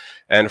service.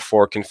 And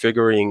for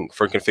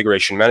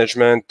configuration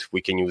management, we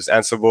can use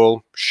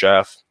Ansible,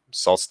 Chef,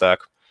 SaltStack,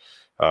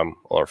 all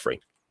are free.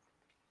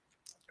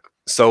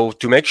 So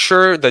to make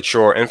sure that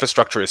your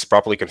infrastructure is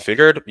properly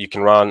configured, you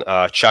can run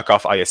a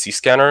checkoff ISC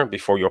scanner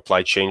before you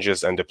apply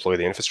changes and deploy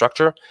the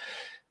infrastructure.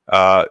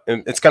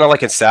 It's kind of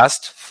like in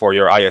SAST for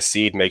your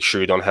ISC. Make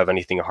sure you don't have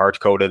anything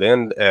hard-coded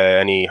in,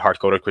 any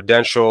hard-coded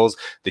credentials,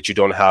 that you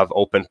don't have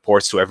open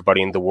ports to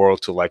everybody in the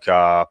world to like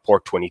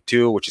port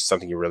 22, which is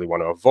something you really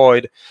want to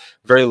avoid.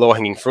 Very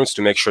low-hanging fruits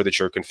to make sure that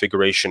your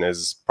configuration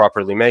is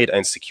properly made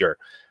and secure.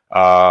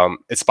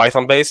 It's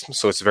Python-based,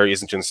 so it's very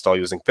easy to install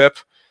using pip.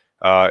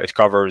 It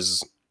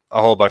covers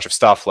a whole bunch of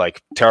stuff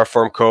like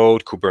Terraform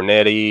code,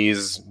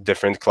 Kubernetes,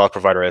 different cloud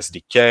provider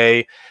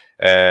SDK,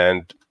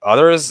 and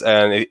others,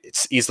 and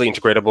it's easily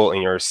integratable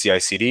in your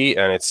CICD,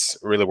 and it's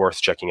really worth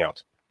checking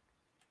out.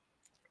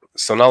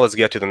 So now let's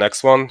get to the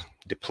next one,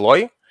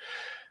 deploy.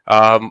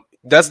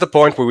 That's the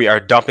point where we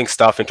are dumping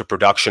stuff into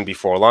production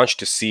before launch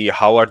to see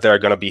how are they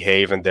going to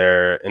behave in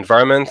their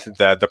environment,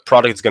 that the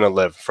product is going to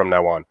live from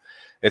now on.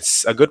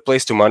 It's a good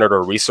place to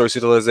monitor resource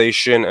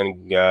utilization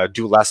and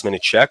do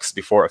last-minute checks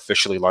before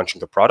officially launching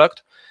the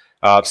product.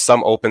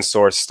 Some open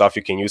source stuff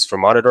you can use for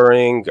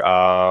monitoring.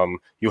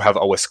 You have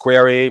OS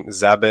Query,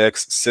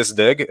 Zabbix,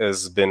 Sysdig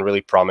has been really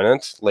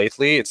prominent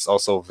lately. It's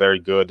also a very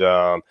good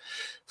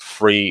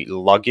free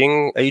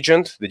logging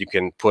agent that you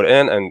can put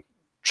in and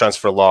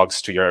transfer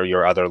logs to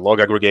your other log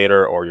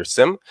aggregator or your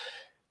SIM.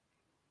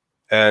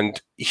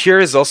 And here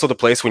is also the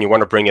place when you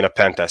want to bring in a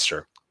pen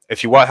tester.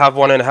 If you have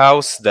one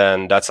in-house,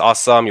 then that's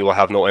awesome. You will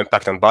have no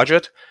impact on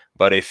budget.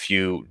 But if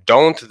you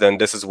don't, then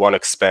this is one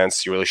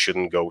expense you really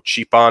shouldn't go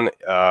cheap on.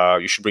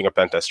 You should bring a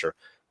pen tester.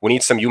 We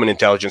need some human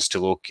intelligence to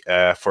look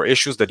for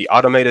issues that the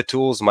automated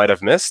tools might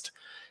have missed.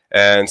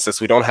 And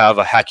since we don't have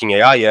a hacking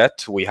AI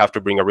yet, we have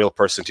to bring a real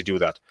person to do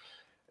that.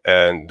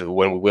 And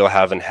when we will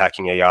have a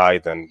hacking AI,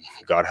 then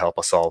God help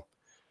us all.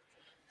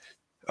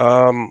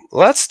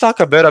 Let's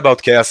talk a bit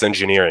about chaos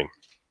engineering.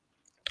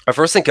 I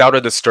first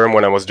encountered this term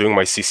when I was doing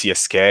my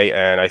CCSK,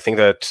 and I think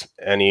that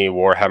any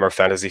Warhammer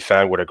Fantasy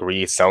fan would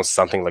agree it sounds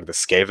something like the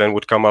Skaven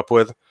would come up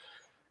with.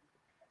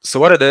 So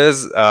what it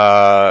is,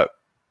 the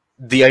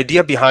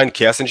idea behind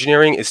chaos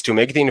engineering is to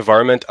make the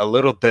environment a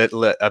little bit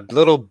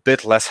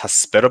less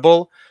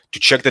hospitable to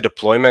check the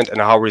deployment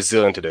and how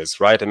resilient it is,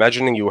 right?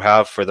 Imagining you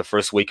have, for the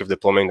first week of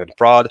deployment in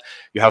prod,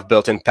 you have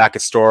built-in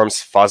packet storms,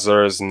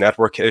 fuzzers,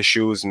 network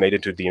issues made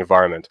into the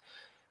environment.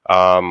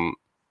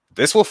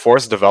 This will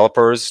force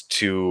developers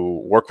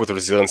to work with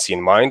resiliency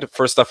in mind.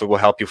 First off, it will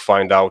help you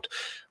find out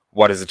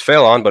what does it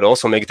fail on, but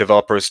also make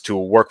developers to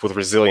work with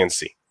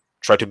resiliency.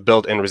 Try to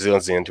build in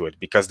resiliency into it,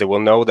 because they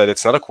will know that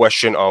it's not a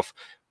question of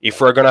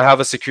if we're going to have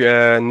a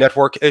secure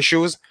network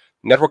issues.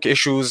 Network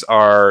issues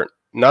are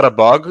not a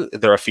bug,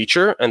 they're a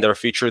feature, and they're a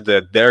feature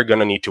that they're going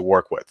to need to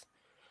work with.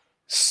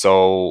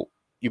 So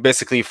you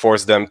basically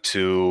force them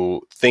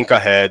to think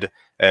ahead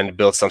and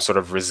build some sort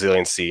of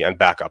resiliency and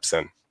backups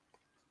in.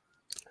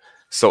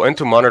 So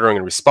into monitoring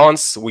and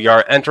response, we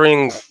are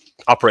entering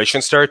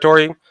operations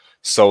territory.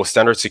 So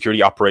standard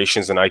security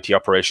operations and IT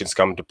operations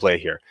come into play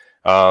here.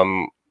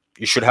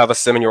 You should have a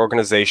SIM in your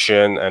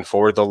organization and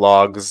forward the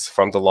logs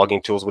from the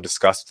logging tools we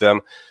discussed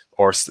them,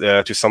 or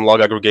to some log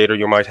aggregator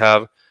you might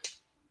have.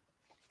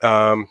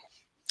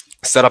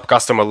 Set up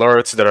custom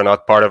alerts that are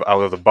not part of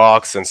out of the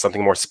box and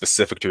something more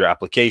specific to your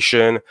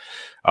application.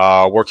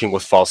 Working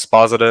with false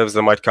positives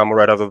that might come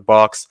right out of the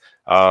box.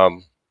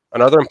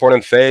 Another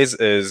important phase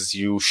is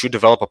you should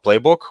develop a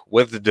playbook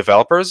with the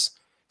developers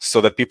so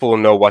that people will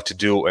know what to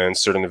do in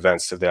certain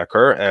events if they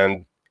occur.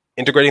 And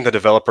integrating the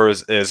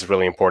developers is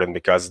really important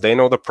because they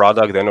know the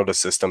product, they know the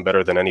system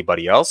better than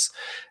anybody else.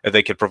 And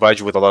they can provide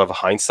you with a lot of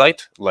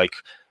hindsight, like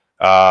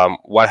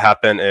what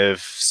happened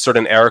if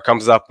certain error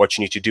comes up, what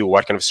you need to do,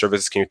 what kind of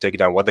services can you take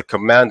down, what the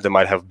command they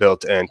might have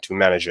built in to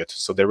manage it.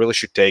 So they really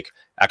should take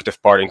active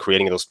part in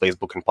creating those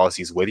playbook and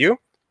policies with you.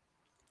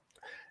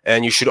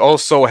 And you should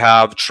also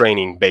have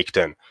training baked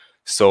in.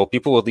 So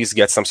people will at least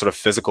get some sort of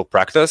physical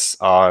practice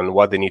on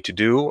what they need to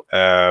do.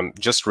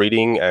 Just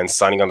reading and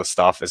signing on the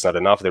stuff is not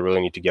enough. They really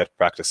need to get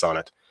practice on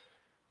it.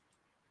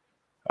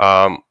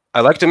 I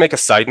like to make a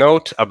side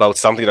note about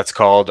something that's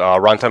called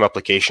runtime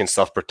application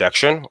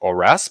self-protection, or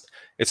RASP.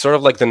 It's sort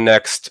of like the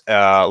next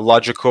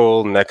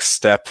logical next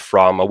step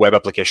from a web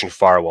application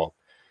firewall.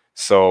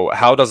 So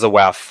how does a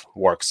WAF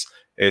works?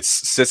 It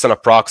sits on a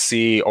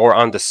proxy or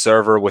on the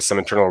server with some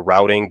internal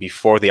routing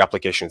before the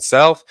application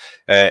itself,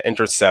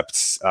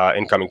 intercepts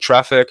incoming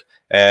traffic,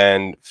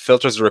 and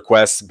filters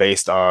requests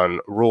based on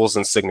rules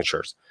and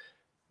signatures.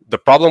 The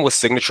problem with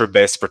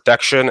signature-based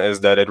protection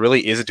is that it really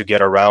easy to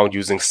get around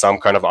using some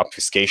kind of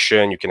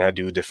obfuscation. You can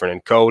do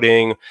different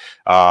encoding,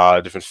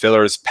 different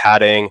fillers,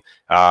 padding,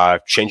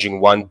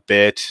 changing one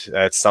bit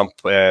at some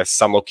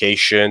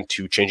location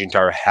to change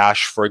entire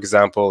hash, for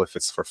example, if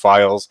it's for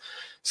files.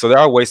 So there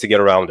are ways to get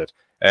around it.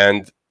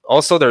 And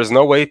also, there's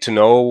no way to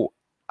know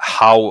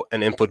how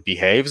an input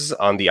behaves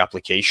on the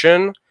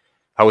application,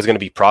 how it's going to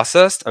be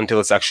processed until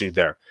it's actually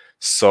there.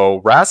 So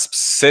RASP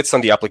sits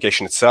on the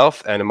application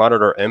itself and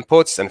monitor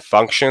inputs and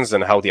functions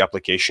and how the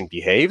application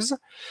behaves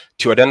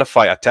to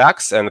identify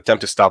attacks and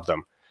attempt to stop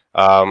them.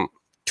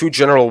 Two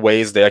general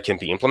ways that can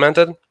be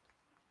implemented.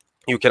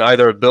 You can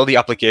either build the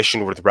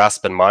application with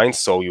RASP in mind,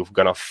 so you're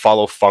going to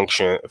funnel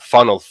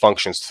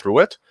functions through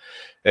it.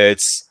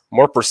 It's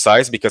more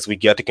precise because we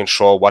get to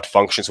control what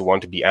functions we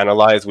want to be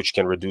analyzed, which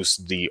can reduce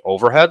the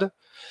overhead.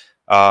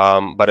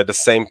 But at the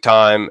same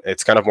time,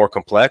 it's kind of more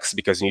complex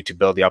because you need to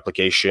build the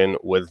application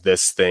with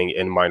this thing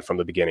in mind from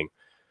the beginning.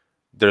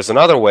 There's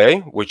another way,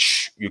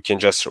 which you can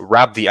just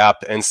wrap the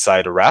app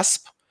inside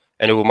RASP,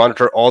 and it will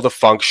monitor all the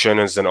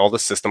functions and all the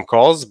system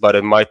calls, but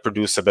it might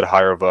produce a bit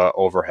higher of a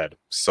overhead.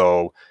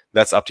 So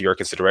that's up to your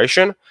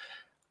consideration.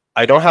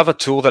 I don't have a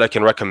tool that I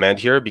can recommend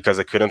here because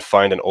I couldn't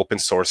find an open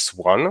source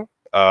one.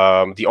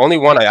 The only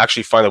one I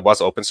actually find that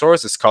was open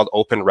source is called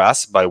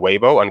OpenRASP by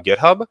Weibo on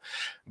GitHub,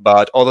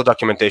 but all the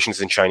documentation is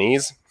in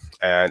Chinese,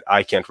 and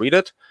I can't read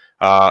it.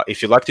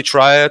 If you'd like to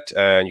try it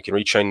and you can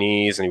read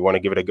Chinese and you want to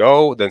give it a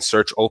go, then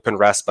search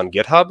OpenRASP on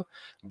GitHub.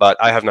 But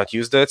I have not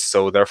used it,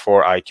 so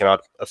therefore I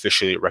cannot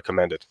officially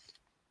recommend it.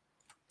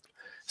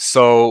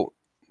 So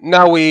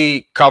now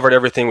we covered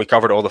everything. We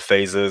covered all the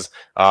phases.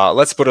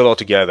 Let's put it all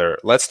together.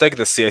 Let's take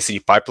the CI/CD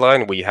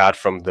pipeline we had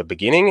from the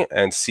beginning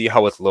and see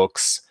how it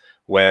looks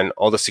when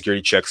all the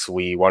security checks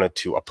we wanted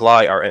to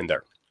apply are in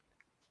there.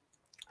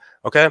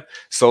 Okay,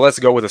 so let's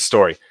go with the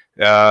story.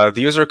 The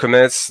user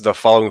commits the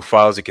following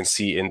files you can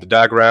see in the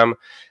diagram.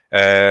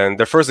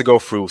 And first they go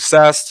through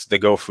SAST, they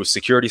go through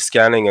security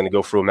scanning, and they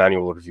go through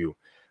manual review.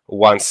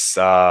 Once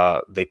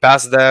they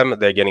pass them,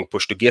 they're getting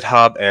pushed to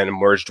GitHub and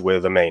merged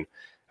with the main.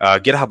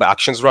 GitHub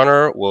Actions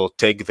Runner will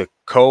take the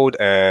code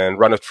and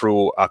run it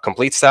through a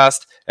complete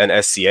SAST and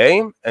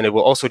SCA, and it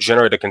will also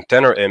generate a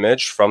container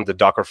image from the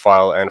Docker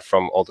file and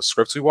from all the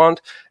scripts we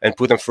want, and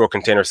put them through a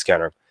container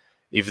scanner.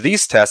 If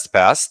these tests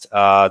passed,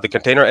 the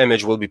container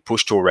image will be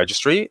pushed to a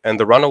registry, and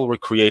the runner will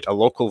recreate a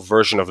local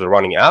version of the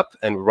running app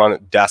and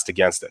run DAST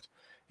against it.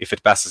 If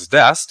it passes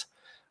DAST,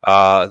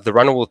 the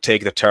runner will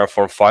take the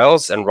Terraform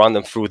files and run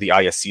them through the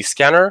ISC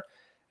scanner,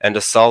 and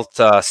the salt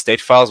state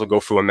files will go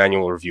through a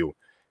manual review.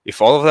 If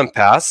all of them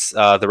pass,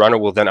 the runner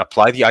will then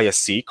apply the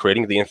ISC,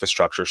 creating the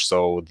infrastructure.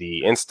 So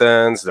the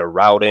instance, the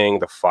routing,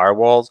 the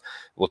firewalls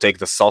will take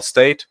the salt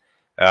state,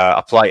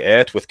 apply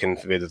it with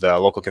the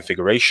local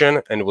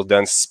configuration, and it will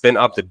then spin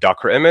up the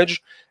Docker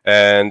image.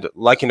 And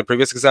like in the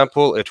previous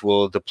example, it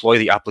will deploy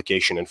the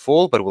application in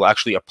full, but it will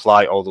actually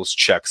apply all those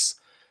checks.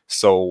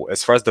 So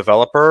as far as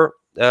developer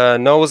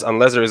knows,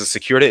 unless there is a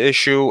security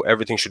issue,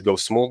 everything should go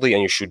smoothly,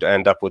 and you should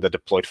end up with a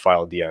deployed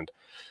file at the end.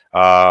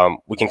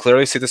 We can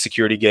clearly see the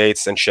security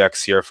gates and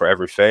checks here for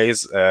every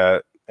phase,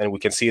 and we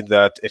can see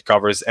that it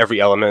covers every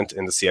element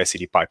in the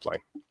CI/CD pipeline.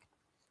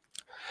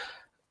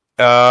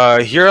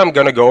 Here I'm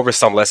going to go over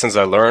some lessons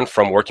I learned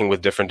from working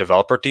with different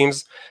developer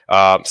teams.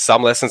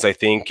 Some lessons I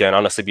think can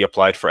honestly be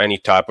applied for any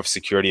type of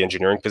security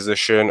engineering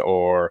position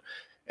or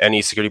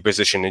any security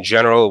position in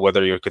general,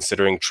 whether you're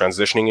considering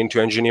transitioning into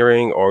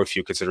engineering or if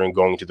you're considering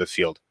going to the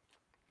field.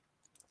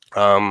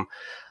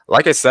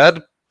 Like I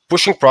said,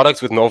 pushing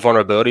products with no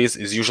vulnerabilities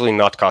is usually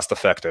not cost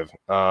effective.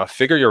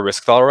 Figure your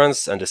risk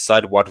tolerance and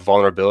decide what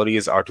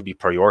vulnerabilities are to be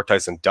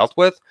prioritized and dealt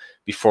with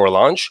before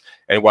launch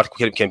and what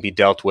can be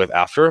dealt with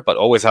after, but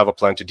always have a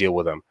plan to deal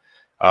with them.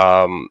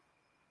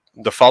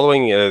 The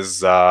following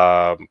is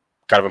kind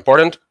of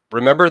important.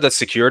 Remember that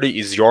security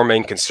is your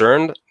main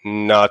concern,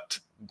 not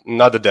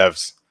the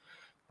devs,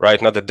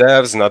 right? Not the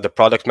devs, not the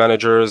product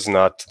managers,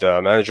 not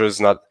the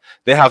managers,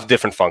 they have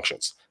different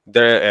functions.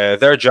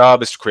 Their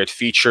job is to create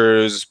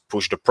features,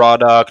 push the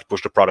product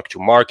to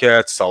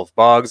market, solve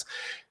bugs.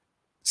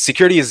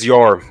 Security is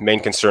your main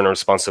concern and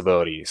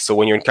responsibility. So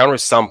when you encounter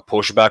some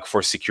pushback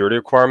for security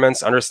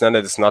requirements, understand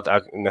that it's not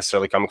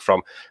necessarily coming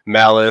from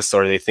malice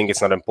or they think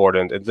it's not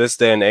important. In this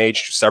day and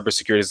age,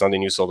 cybersecurity is on the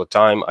news all the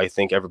time. I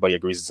think everybody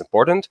agrees it's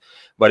important,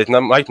 but it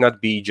might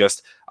not be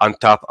just on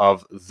top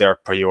of their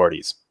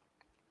priorities.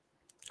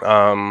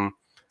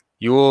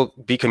 You will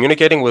be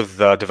communicating with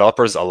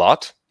developers a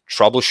lot,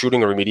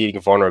 troubleshooting or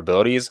remediating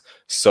vulnerabilities.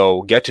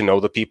 So get to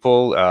know the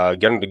people,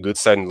 get on the good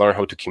side and learn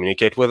how to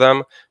communicate with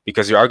them,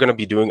 because you are going to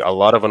be doing a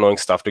lot of annoying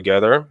stuff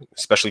together,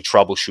 especially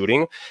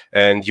troubleshooting.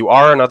 And you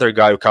are another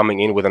guy coming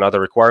in with another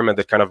requirement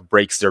that kind of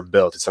breaks their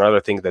build. It's another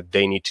thing that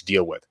they need to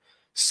deal with.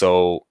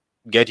 So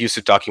get used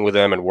to talking with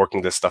them and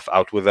working this stuff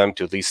out with them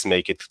to at least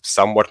make it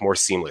somewhat more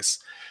seamless.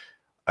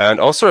 And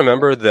also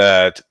remember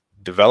that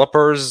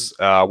developers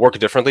work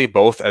differently,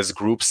 both as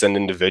groups and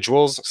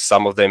individuals.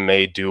 Some of them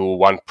may do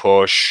one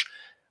code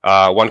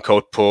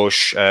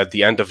push at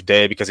the end of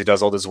day because he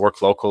does all this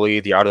work locally.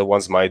 The other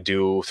ones might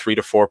do 3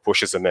 to 4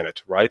 pushes a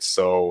minute, right?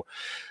 So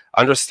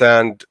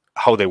understand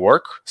how they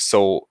work.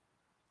 So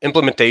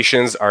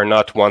implementations are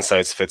not one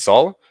size fits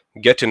all.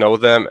 Get to know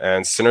them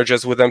and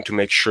synergize with them to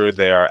make sure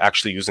they are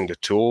actually using the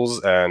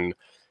tools and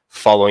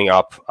following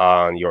up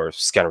on your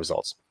scan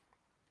results.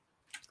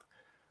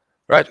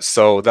 Right,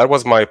 so that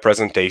was my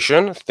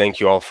presentation. Thank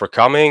you all for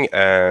coming,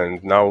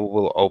 and now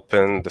we'll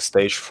open the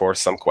stage for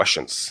some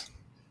questions.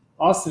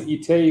 Awesome,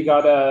 Itay, you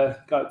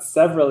got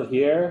several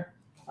here.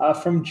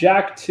 From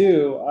Jack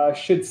 2,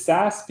 should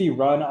SaaS be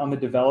run on the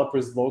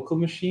developer's local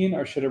machine,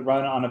 or should it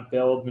run on a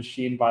build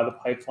machine by the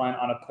pipeline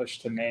on a push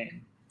to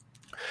main?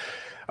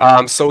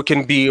 So it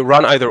can be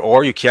run either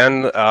or. You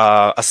can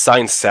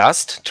assign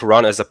SAST to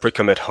run as a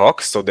pre-commit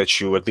hook so that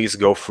you at least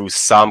go through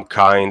some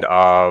kind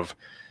of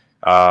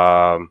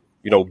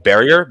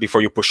barrier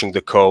before you're pushing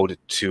the code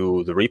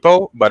to the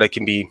repo. But it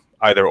can be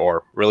either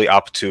or, really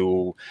up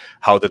to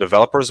how the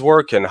developers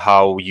work and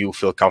how you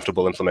feel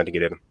comfortable implementing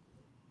it in.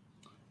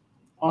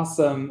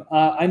 Awesome.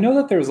 I know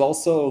that there's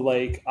also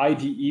like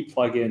IDE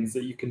plugins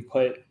that you can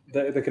put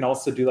that can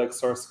also do like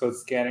source code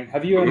scanning.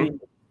 Have you any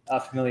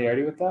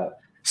familiarity with that?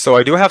 So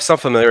I do have some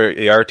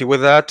familiarity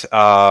with that.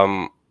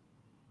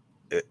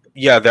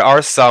 Yeah, there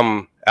are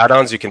some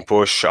add-ons you can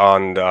push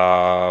on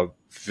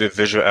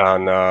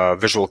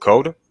Visual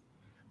Code,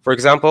 for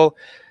example.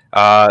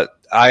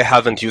 I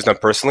haven't used them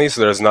personally,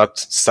 so there's not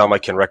some I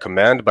can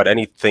recommend, but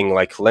anything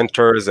like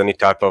linters, any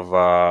type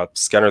of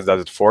scanner that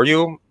does it for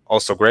you,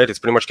 also great. It's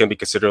pretty much can be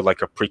considered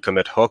like a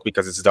pre-commit hook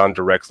because it's done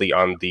directly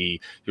on the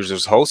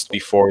user's host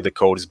before the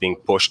code is being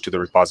pushed to the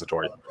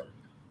repository.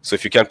 So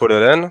if you can put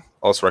it in,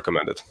 also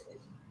recommend it.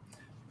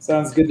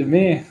 Sounds good to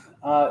me.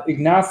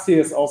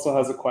 Ignatius also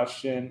has a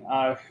question.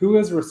 Who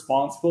is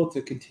responsible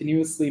to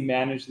continuously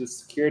manage the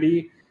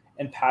security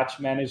and patch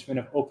management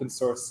of open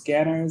source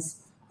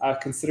scanners,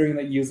 considering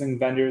that using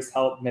vendors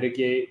help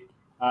mitigate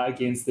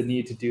against the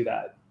need to do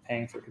that,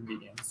 paying for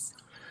convenience?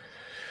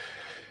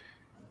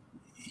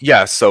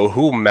 Yeah, so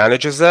who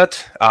manages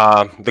that?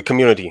 The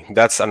community.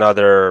 That's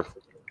another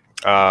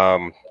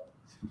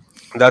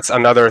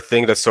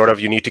thing that sort of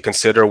you need to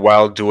consider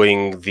while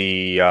doing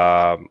the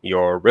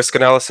your risk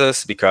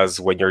analysis, because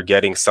when you're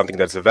getting something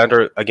that's a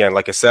vendor, again,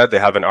 like I said, they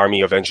have an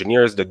army of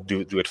engineers that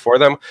do it for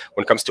them.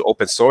 When it comes to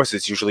open source,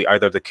 it's usually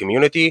either the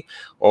community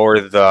or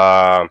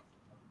the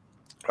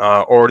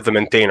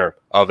maintainer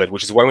of it,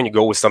 which is why when you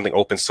go with something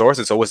open source,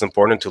 it's always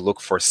important to look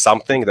for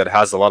something that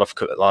has a lot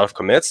of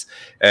commits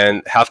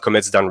and have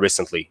commits done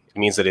recently. It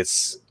means that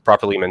it's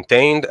properly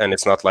maintained and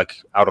it's not like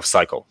out of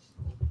cycle.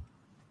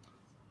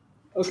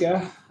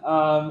 Okay.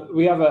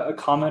 We have a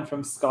comment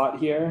from Scott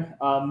here.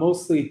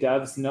 Mostly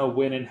devs know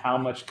when and how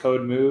much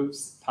code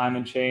moves, time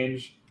and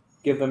change.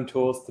 Give them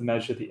tools to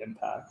measure the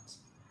impact.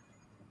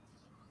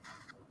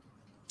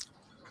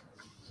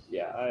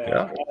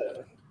 Yeah.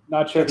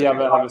 Not sure if you have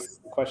a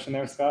question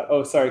there, Scott.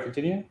 Oh, sorry.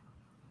 Continue.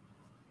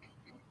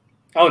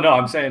 Oh no,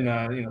 I'm saying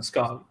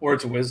Scott,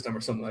 words of wisdom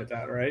or something like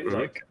that, right? Mm-hmm.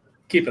 Like,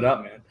 keep it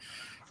up, man.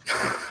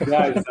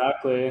 Yeah,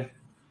 exactly.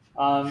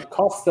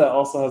 Costa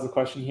also has a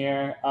question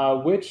here.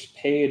 Which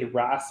paid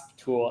RASP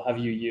tool have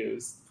you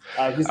used?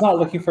 He's not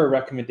looking for a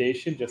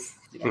recommendation, just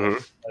tell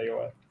you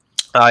what.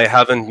 I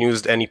haven't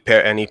used any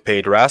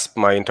paid RASP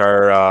my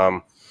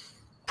entire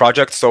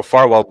project so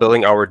far while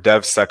building our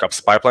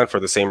DevSecOps pipeline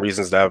for the same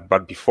reasons that I've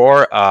brought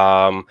before.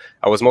 I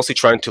was mostly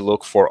trying to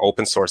look for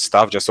open source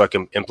stuff just so I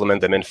can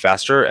implement them in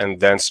faster and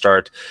then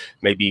start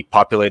maybe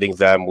populating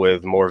them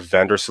with more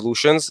vendor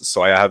solutions.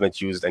 So I haven't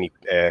used any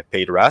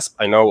paid RASP.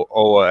 I know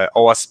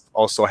OWASP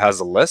also has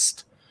a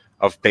list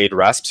of paid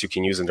RASPs you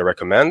can use and they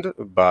recommend,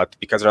 but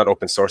because they're not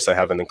open source, I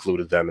haven't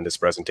included them in this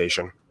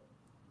presentation.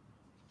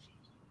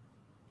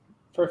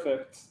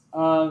 Perfect.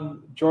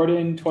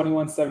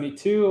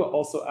 Jordan2172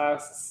 also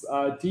asks,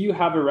 do you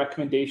have a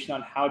recommendation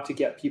on how to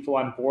get people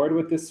on board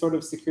with this sort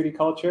of security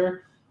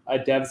culture?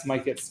 Devs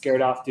might get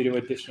scared off due to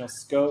additional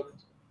scope.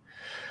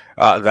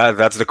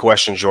 That's the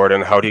question,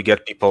 Jordan. How do you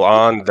get people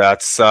on?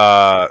 That's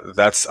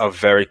a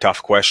very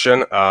tough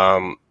question.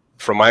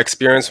 From my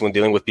experience, when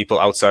dealing with people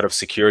outside of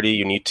security,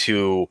 you need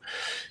to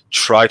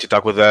try to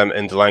talk with them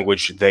in the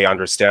language they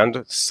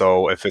understand.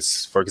 So if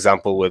it's, for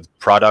example, with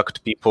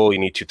product people, you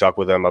need to talk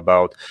with them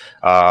about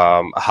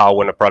how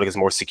when a product is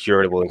more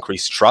secure, it will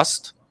increase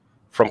trust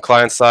from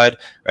client side.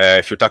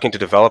 If you're talking to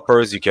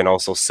developers, you can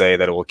also say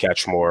that it will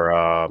catch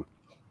more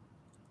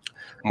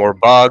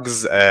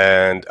bugs.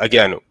 And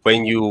again,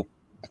 when you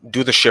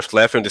do the shift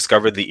left and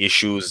discover the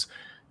issues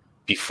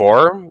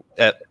before,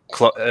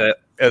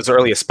 as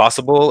early as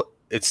possible,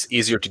 it's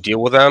easier to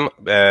deal with them.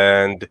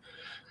 And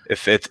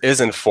if it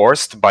is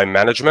enforced by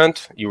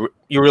management, you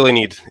really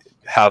need to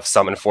have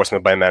some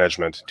enforcement by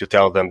management to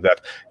tell them that,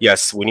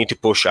 yes, we need to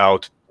push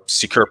out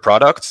secure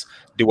products,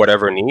 do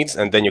whatever it needs,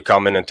 and then you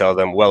come in and tell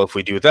them, well, if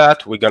we do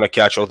that, we're going to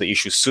catch all the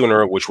issues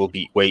sooner, which will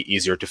be way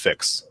easier to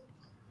fix.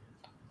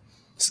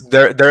 So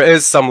there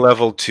is some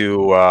level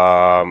to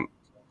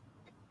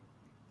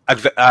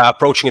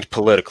approaching it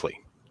politically.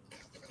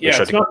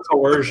 Yeah, it's not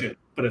coercion,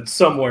 but it's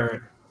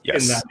somewhere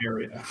in that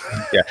area.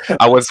 Yeah,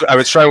 I was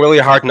trying really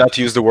hard not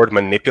to use the word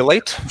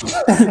manipulate.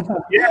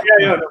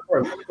 Yeah, of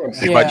course.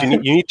 Yeah. But you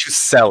need to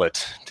sell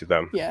it to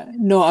them. Yeah,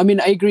 no, I mean,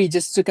 I agree.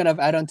 Just to kind of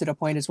add on to the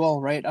point as well,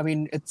 right? I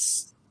mean,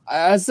 it's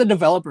as a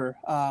developer,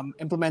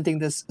 implementing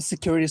this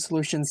security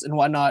solutions and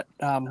whatnot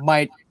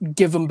might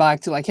give them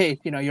back to like, hey,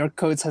 your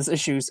code has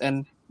issues,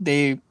 and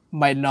they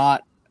might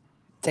not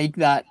take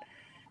that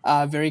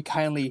very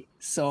kindly.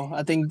 So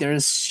I think there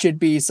should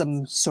be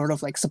some sort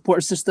of like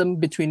support system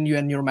between you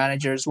and your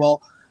manager as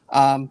well,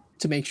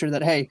 to make sure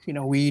that, hey,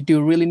 we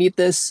do really need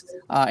this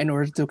in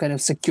order to kind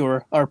of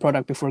secure our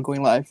product before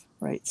going live,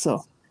 right?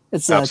 So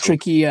it's a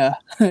tricky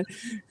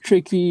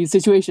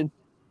situation.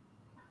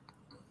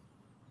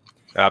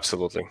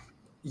 Absolutely.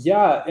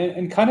 Yeah,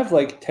 and kind of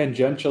like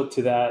tangential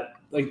to that,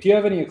 like, do you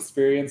have any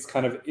experience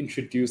kind of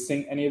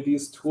introducing any of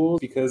these tools?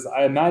 Because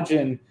I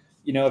imagine,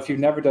 if you've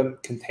never done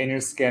container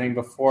scanning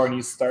before and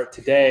you start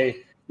today,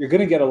 you're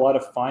going to get a lot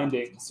of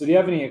findings. So do you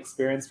have any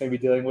experience maybe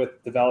dealing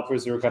with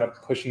developers who are kind of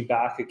pushing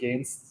back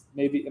against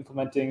maybe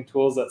implementing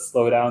tools that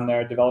slow down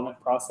their development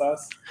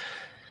process?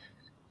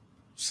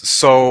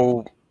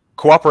 So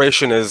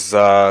cooperation is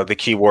the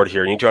key word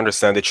here. You need to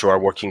understand that you are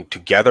working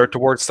together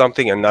towards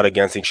something and not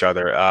against each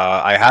other.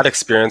 I had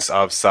experience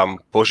of some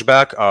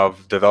pushback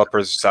of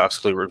developers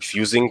absolutely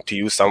refusing to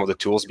use some of the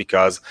tools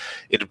because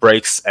it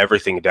breaks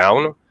everything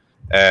down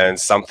and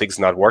something's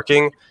not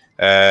working.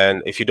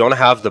 And if you don't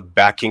have the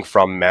backing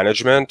from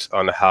management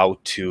on how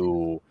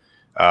to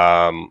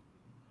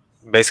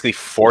basically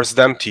force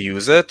them to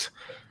use it,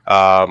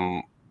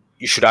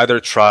 you should either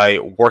try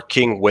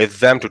working with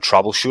them to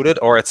troubleshoot it,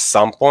 or at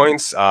some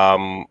points,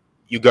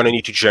 you're going to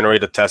need to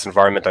generate a test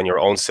environment on your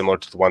own, similar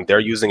to the one they're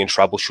using, and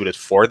troubleshoot it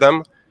for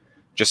them,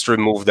 just to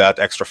remove that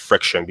extra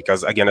friction.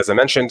 Because again, as I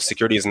mentioned,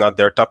 security is not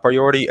their top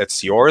priority,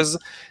 it's yours.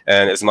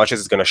 And as much as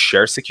it's going to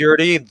share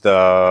security,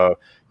 the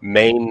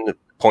main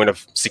point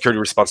of security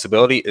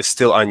responsibility is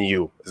still on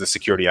you as a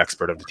security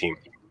expert of the team.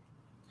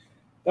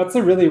 That's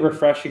a really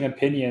refreshing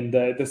opinion.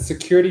 The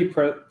security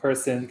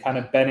person kind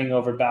of bending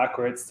over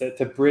backwards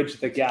to bridge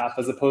the gap,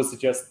 as opposed to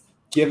just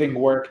giving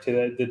work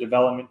to the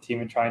development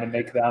team and trying to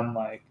make them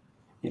like.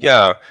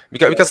 Yeah,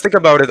 because think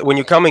about it. When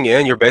you're coming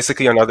in, you're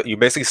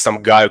basically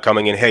some guy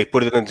coming in. Hey,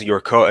 put it into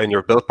your code, and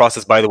your build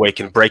process, by the way,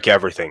 can break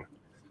everything.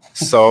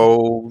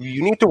 So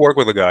you need to work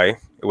with a guy,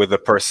 with a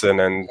person,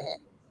 and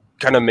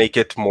kind of make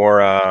it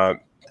more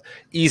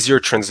easier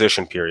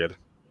transition period.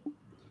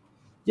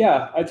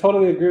 Yeah, I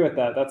totally agree with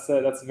that. That's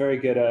a very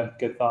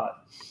good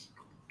thought.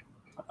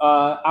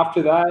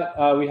 After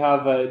that, we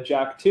have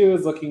Jack 2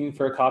 is looking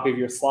for a copy of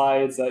your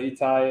slides.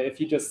 Itai, if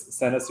you just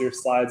send us your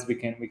slides, we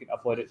can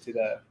upload it to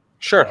the.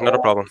 Sure, not a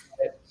problem.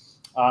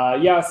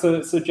 Yeah,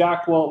 so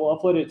Jack, we'll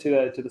upload it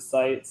to the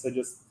site. So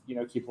just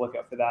keep a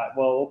lookout for that.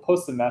 We'll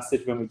post a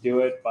message when we do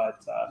it,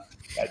 but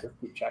yeah, just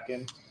keep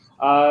checking.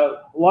 A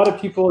lot of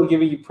people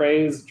giving you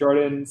praise.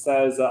 Jordan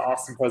says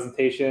awesome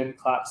presentation.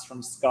 Claps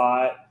from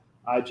Scott.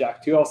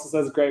 Jack 2 also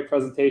says great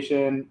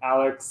presentation.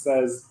 Alex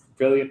says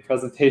brilliant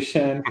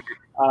presentation.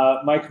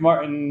 Mike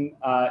Martin,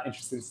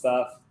 interesting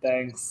stuff.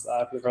 Thanks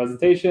for the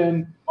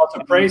presentation. Lots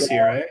of praise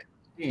here, right?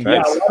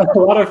 Yeah, a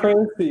lot of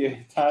praise to you,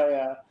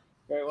 Itai.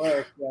 Great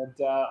work.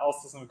 And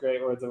also some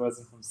great words of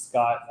wisdom from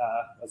Scott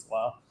as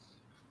well.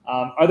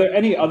 Are there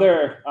any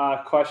other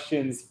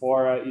questions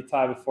for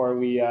Itai before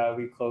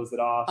we close it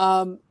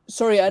off?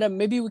 Sorry, Adam,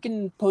 maybe we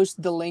can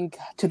post the link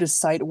to the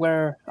site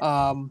where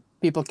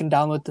people can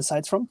download the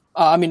sites from.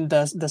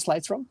 The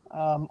slides from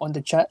on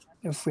the chat,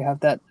 if we have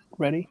that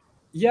ready.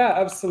 Yeah,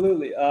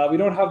 absolutely. We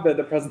don't have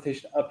the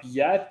presentation up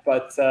yet,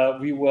 but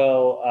we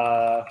will.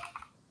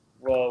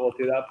 We'll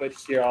do that. But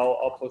here,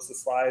 I'll post the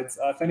slides.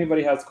 If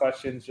anybody has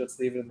questions, just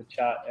leave it in the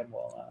chat, and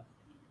we'll.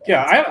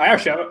 Yeah, I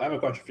actually have a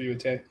question for you,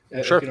 Itai,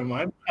 sure. if you don't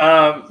mind.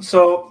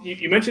 So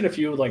you mentioned a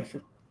few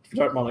for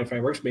modeling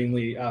frameworks,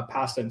 mainly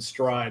Pasta and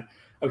Stride.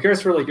 I'm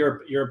curious for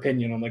your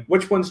opinion on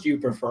which ones do you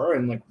prefer,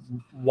 and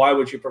why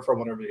would you prefer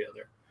one over the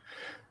other?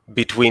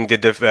 Between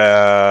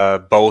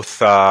the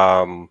both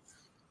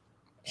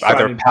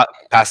either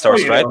Pasta or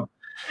Stride?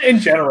 In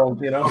general,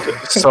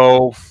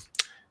 So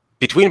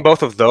between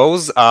both of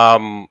those,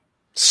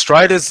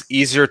 Stride is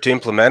easier to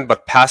implement,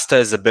 but Pasta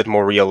is a bit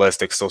more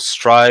realistic. So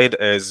Stride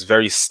is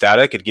very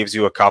static. It gives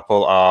you a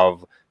couple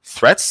of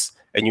threats,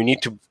 and you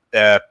need to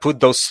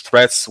put those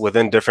threats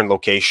within different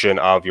location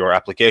of your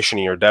application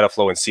in your data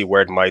flow and see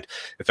where it might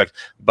affect.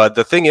 But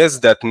the thing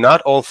is that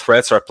not all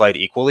threats are applied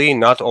equally.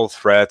 Not all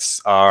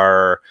threats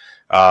are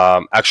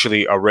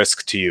actually a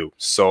risk to you.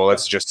 So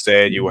let's just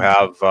say you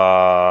have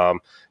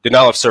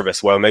denial of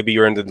service. Well, maybe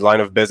you're in the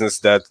line of business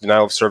that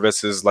denial of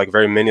service is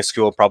very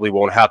minuscule, probably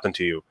won't happen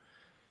to you.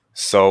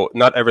 So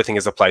not everything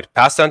is applied.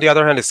 Pasta, on the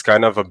other hand, is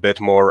kind of a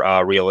bit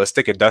more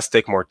realistic. It does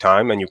take more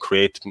time, and you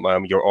create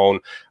your own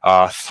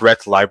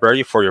threat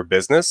library for your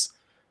business.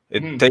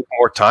 It takes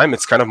more time.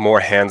 It's kind of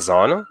more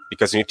hands-on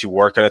because you need to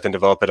work on it and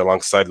develop it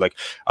alongside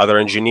other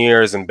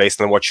engineers and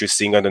based on what you're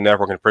seeing on the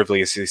network and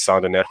previously saw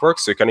on the network.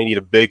 So you kind of need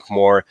a big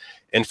more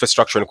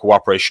infrastructure and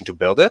cooperation to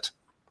build it.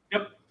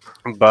 Yep.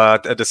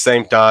 But at the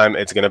same time,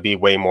 it's going to be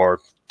way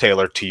more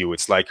tailored to you.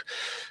 It's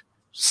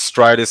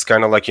Stride is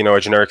kind of a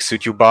generic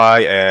suit you buy,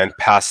 and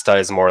Pasta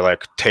is more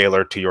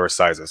tailored to your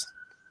sizes.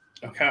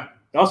 Okay,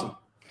 awesome.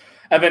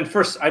 And then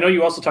first, I know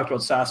you also talked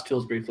about SaaS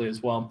tools briefly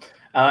as well.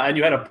 And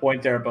you had a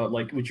point there about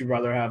would you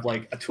rather have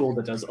a tool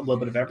that does a little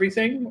bit of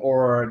everything,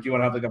 or do you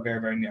want to have a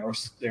very, very narrow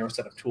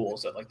set of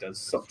tools that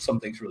does some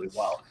things really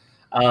well?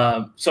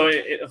 So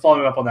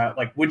following up on that,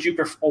 would you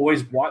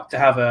always want to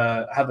have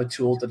a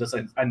tool that does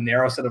a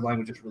narrow set of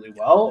languages really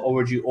well, or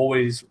would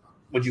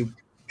you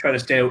try to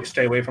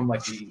stay away from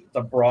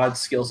the broad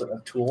skill set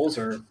of tools,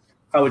 or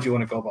How would you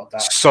want to go about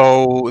that?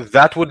 So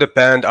that would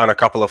depend on a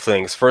couple of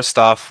things. First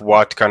off,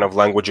 what kind of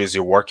languages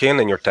you work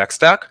in your tech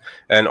stack,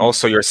 and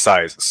also your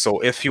size. So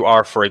if you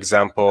are, for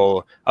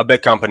example, a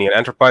big company, an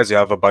enterprise, you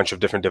have a bunch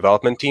of different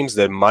development teams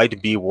that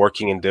might be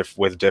working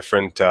with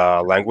different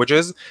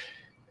languages,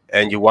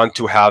 and you want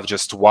to have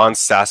just one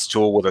SaaS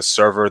tool with a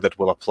server that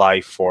will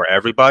apply for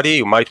everybody,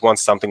 you might want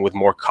something with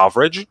more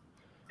coverage.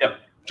 Yep.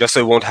 Just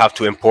so you won't have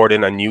to import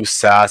in a new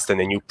SaaS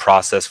and a new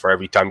process for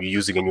every time you're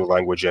using a new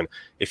language in.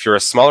 If you're a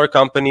smaller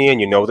company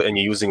and you know that, and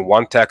you're using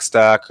one tech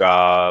stack,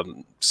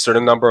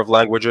 certain number of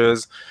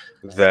languages,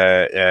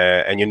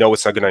 and you know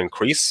it's not going to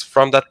increase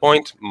from that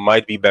point,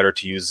 might be better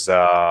to use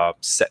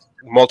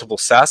multiple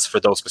SaaS for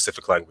those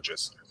specific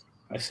languages.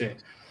 I see.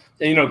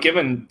 And, you know,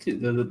 given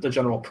the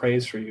general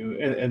praise for you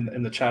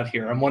in the chat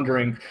here, I'm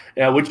wondering,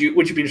 would you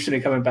be interested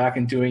in coming back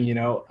and doing, you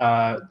know,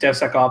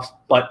 DevSecOps,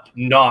 but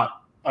not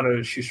on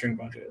a shoestring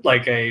budget,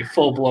 like a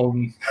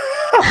full-blown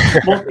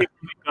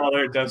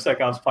multi-dollar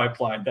DevSecOps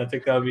pipeline? I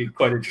think that would be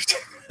quite interesting.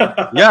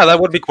 Yeah, that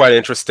would be quite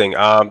interesting.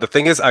 The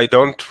thing is, I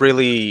don't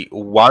really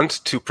want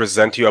to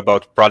present you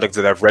about products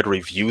that I've read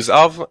reviews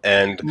of,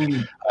 and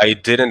I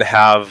didn't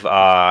have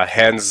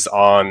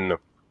hands-on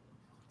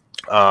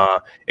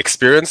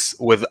experience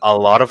with a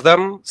lot of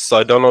them, so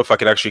I don't know if I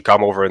can actually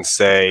come over and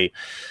say,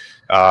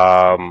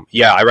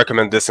 yeah, I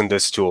recommend this and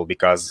this tool,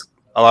 because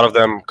a lot of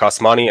them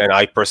cost money, and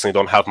I personally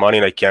don't have money,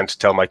 and I can't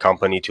tell my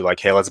company to, like,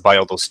 hey, let's buy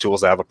all those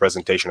tools. I have a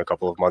presentation in a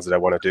couple of months that I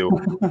want to do.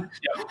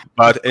 Yeah.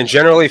 But in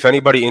general, if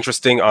anybody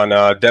interesting on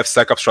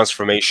DevSecOps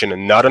transformation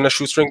and not on a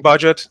shoestring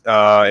budget,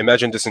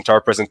 imagine this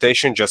entire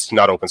presentation just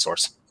not open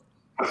source.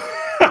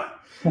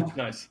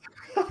 Nice.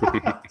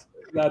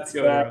 That's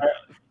fair.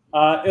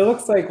 It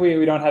looks like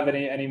we don't have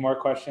any more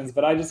questions,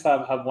 but I just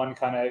have one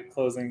kind of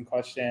closing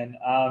question.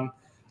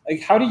 Like,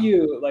 how do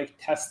you like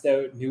test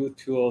out new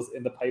tools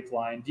in the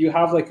pipeline? Do you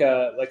have like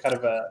kind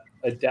of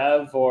a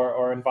dev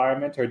or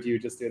environment, or do you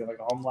just do it in like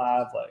a home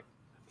lab? Like,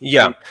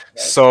 yeah.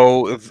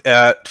 So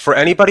for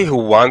anybody who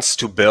wants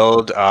to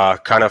build a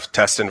kind of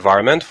test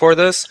environment for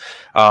this,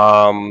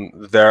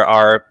 there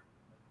are a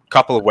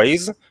couple of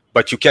ways,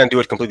 but you can't do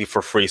it completely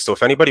for free. So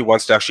if anybody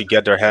wants to actually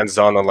get their hands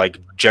on like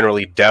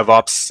generally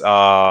DevOps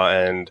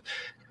and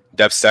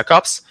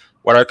DevSecOps,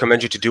 what I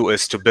recommend you to do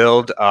is to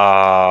build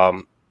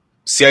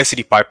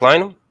CICD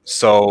pipeline.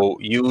 So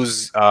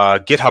use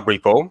GitHub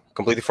repo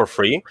completely for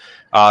free,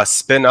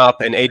 spin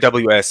up an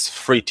AWS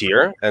free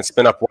tier, and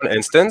spin up one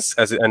instance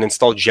and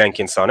install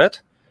Jenkins on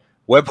it.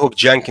 Webhook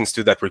Jenkins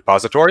to that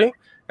repository,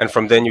 and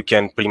from then you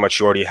can pretty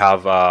much already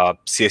have a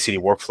CICD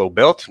workflow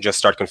built. Just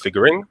start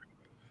configuring,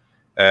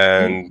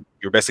 and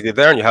you're basically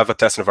there, and you have a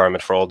test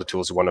environment for all the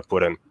tools you want to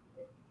put in.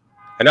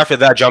 And after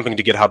that, jumping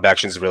to GitHub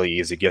Actions is really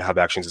easy. GitHub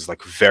Actions is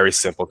like very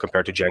simple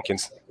compared to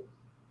Jenkins.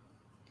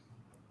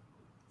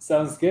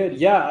 Sounds good.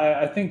 Yeah,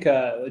 I think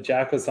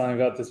Jack was telling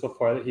about this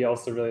before, that he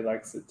also really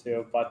likes it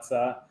too. But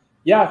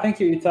yeah, thank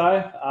you,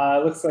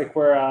 Itai. Looks like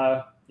we're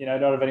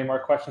don't have any more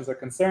questions or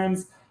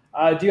concerns.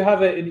 Do you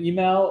have an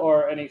email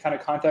or any kind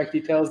of contact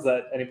details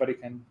that anybody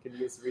can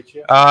use to reach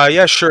you?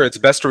 Yeah, sure. It's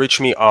best to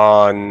reach me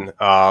on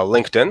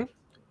LinkedIn.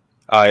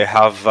 I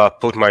have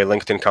put my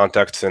LinkedIn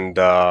contacts in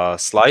the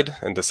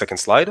second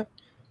slide.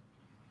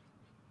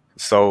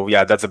 So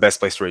yeah, that's the best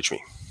place to reach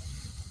me.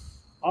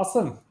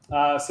 Awesome.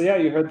 So yeah,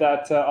 you heard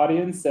that,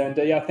 audience, and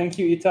yeah, thank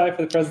you, Itai,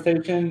 for the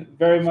presentation.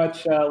 Very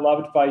much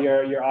loved by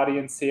your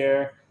audience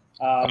here.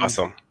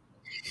 Awesome.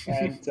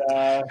 And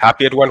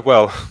happy it went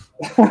well.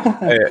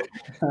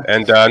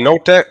 And no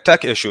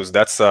tech issues.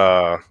 That's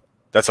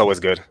always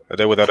good. A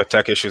day without a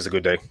tech issue is a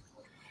good day.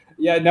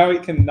 Yeah, now we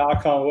can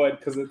knock on wood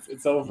because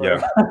it's over.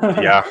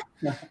 Yeah.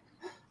 Yeah.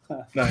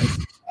 Nice.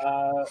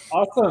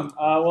 Awesome.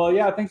 Well,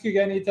 yeah, thank you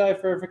again,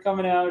 Itai, for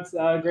coming out.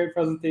 Great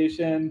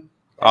presentation.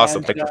 Awesome.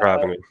 And, thank you for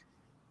having me.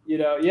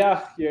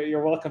 Yeah,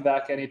 you're welcome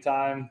back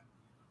anytime.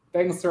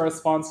 Thanks to our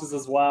sponsors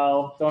as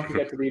well. Don't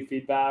forget to leave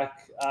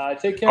feedback.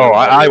 Take care. Oh,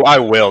 I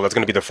will. That's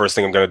going to be the first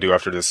thing I'm going to do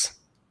after this.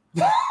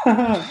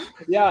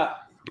 Yeah,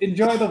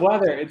 enjoy the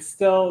weather. It's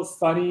still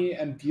sunny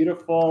and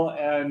beautiful,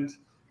 and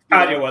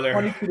weather.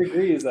 22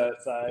 degrees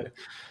outside.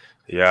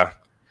 Yeah.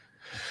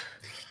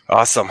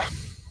 Awesome.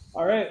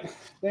 All right.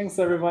 Thanks,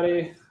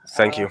 everybody.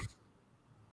 Thank you.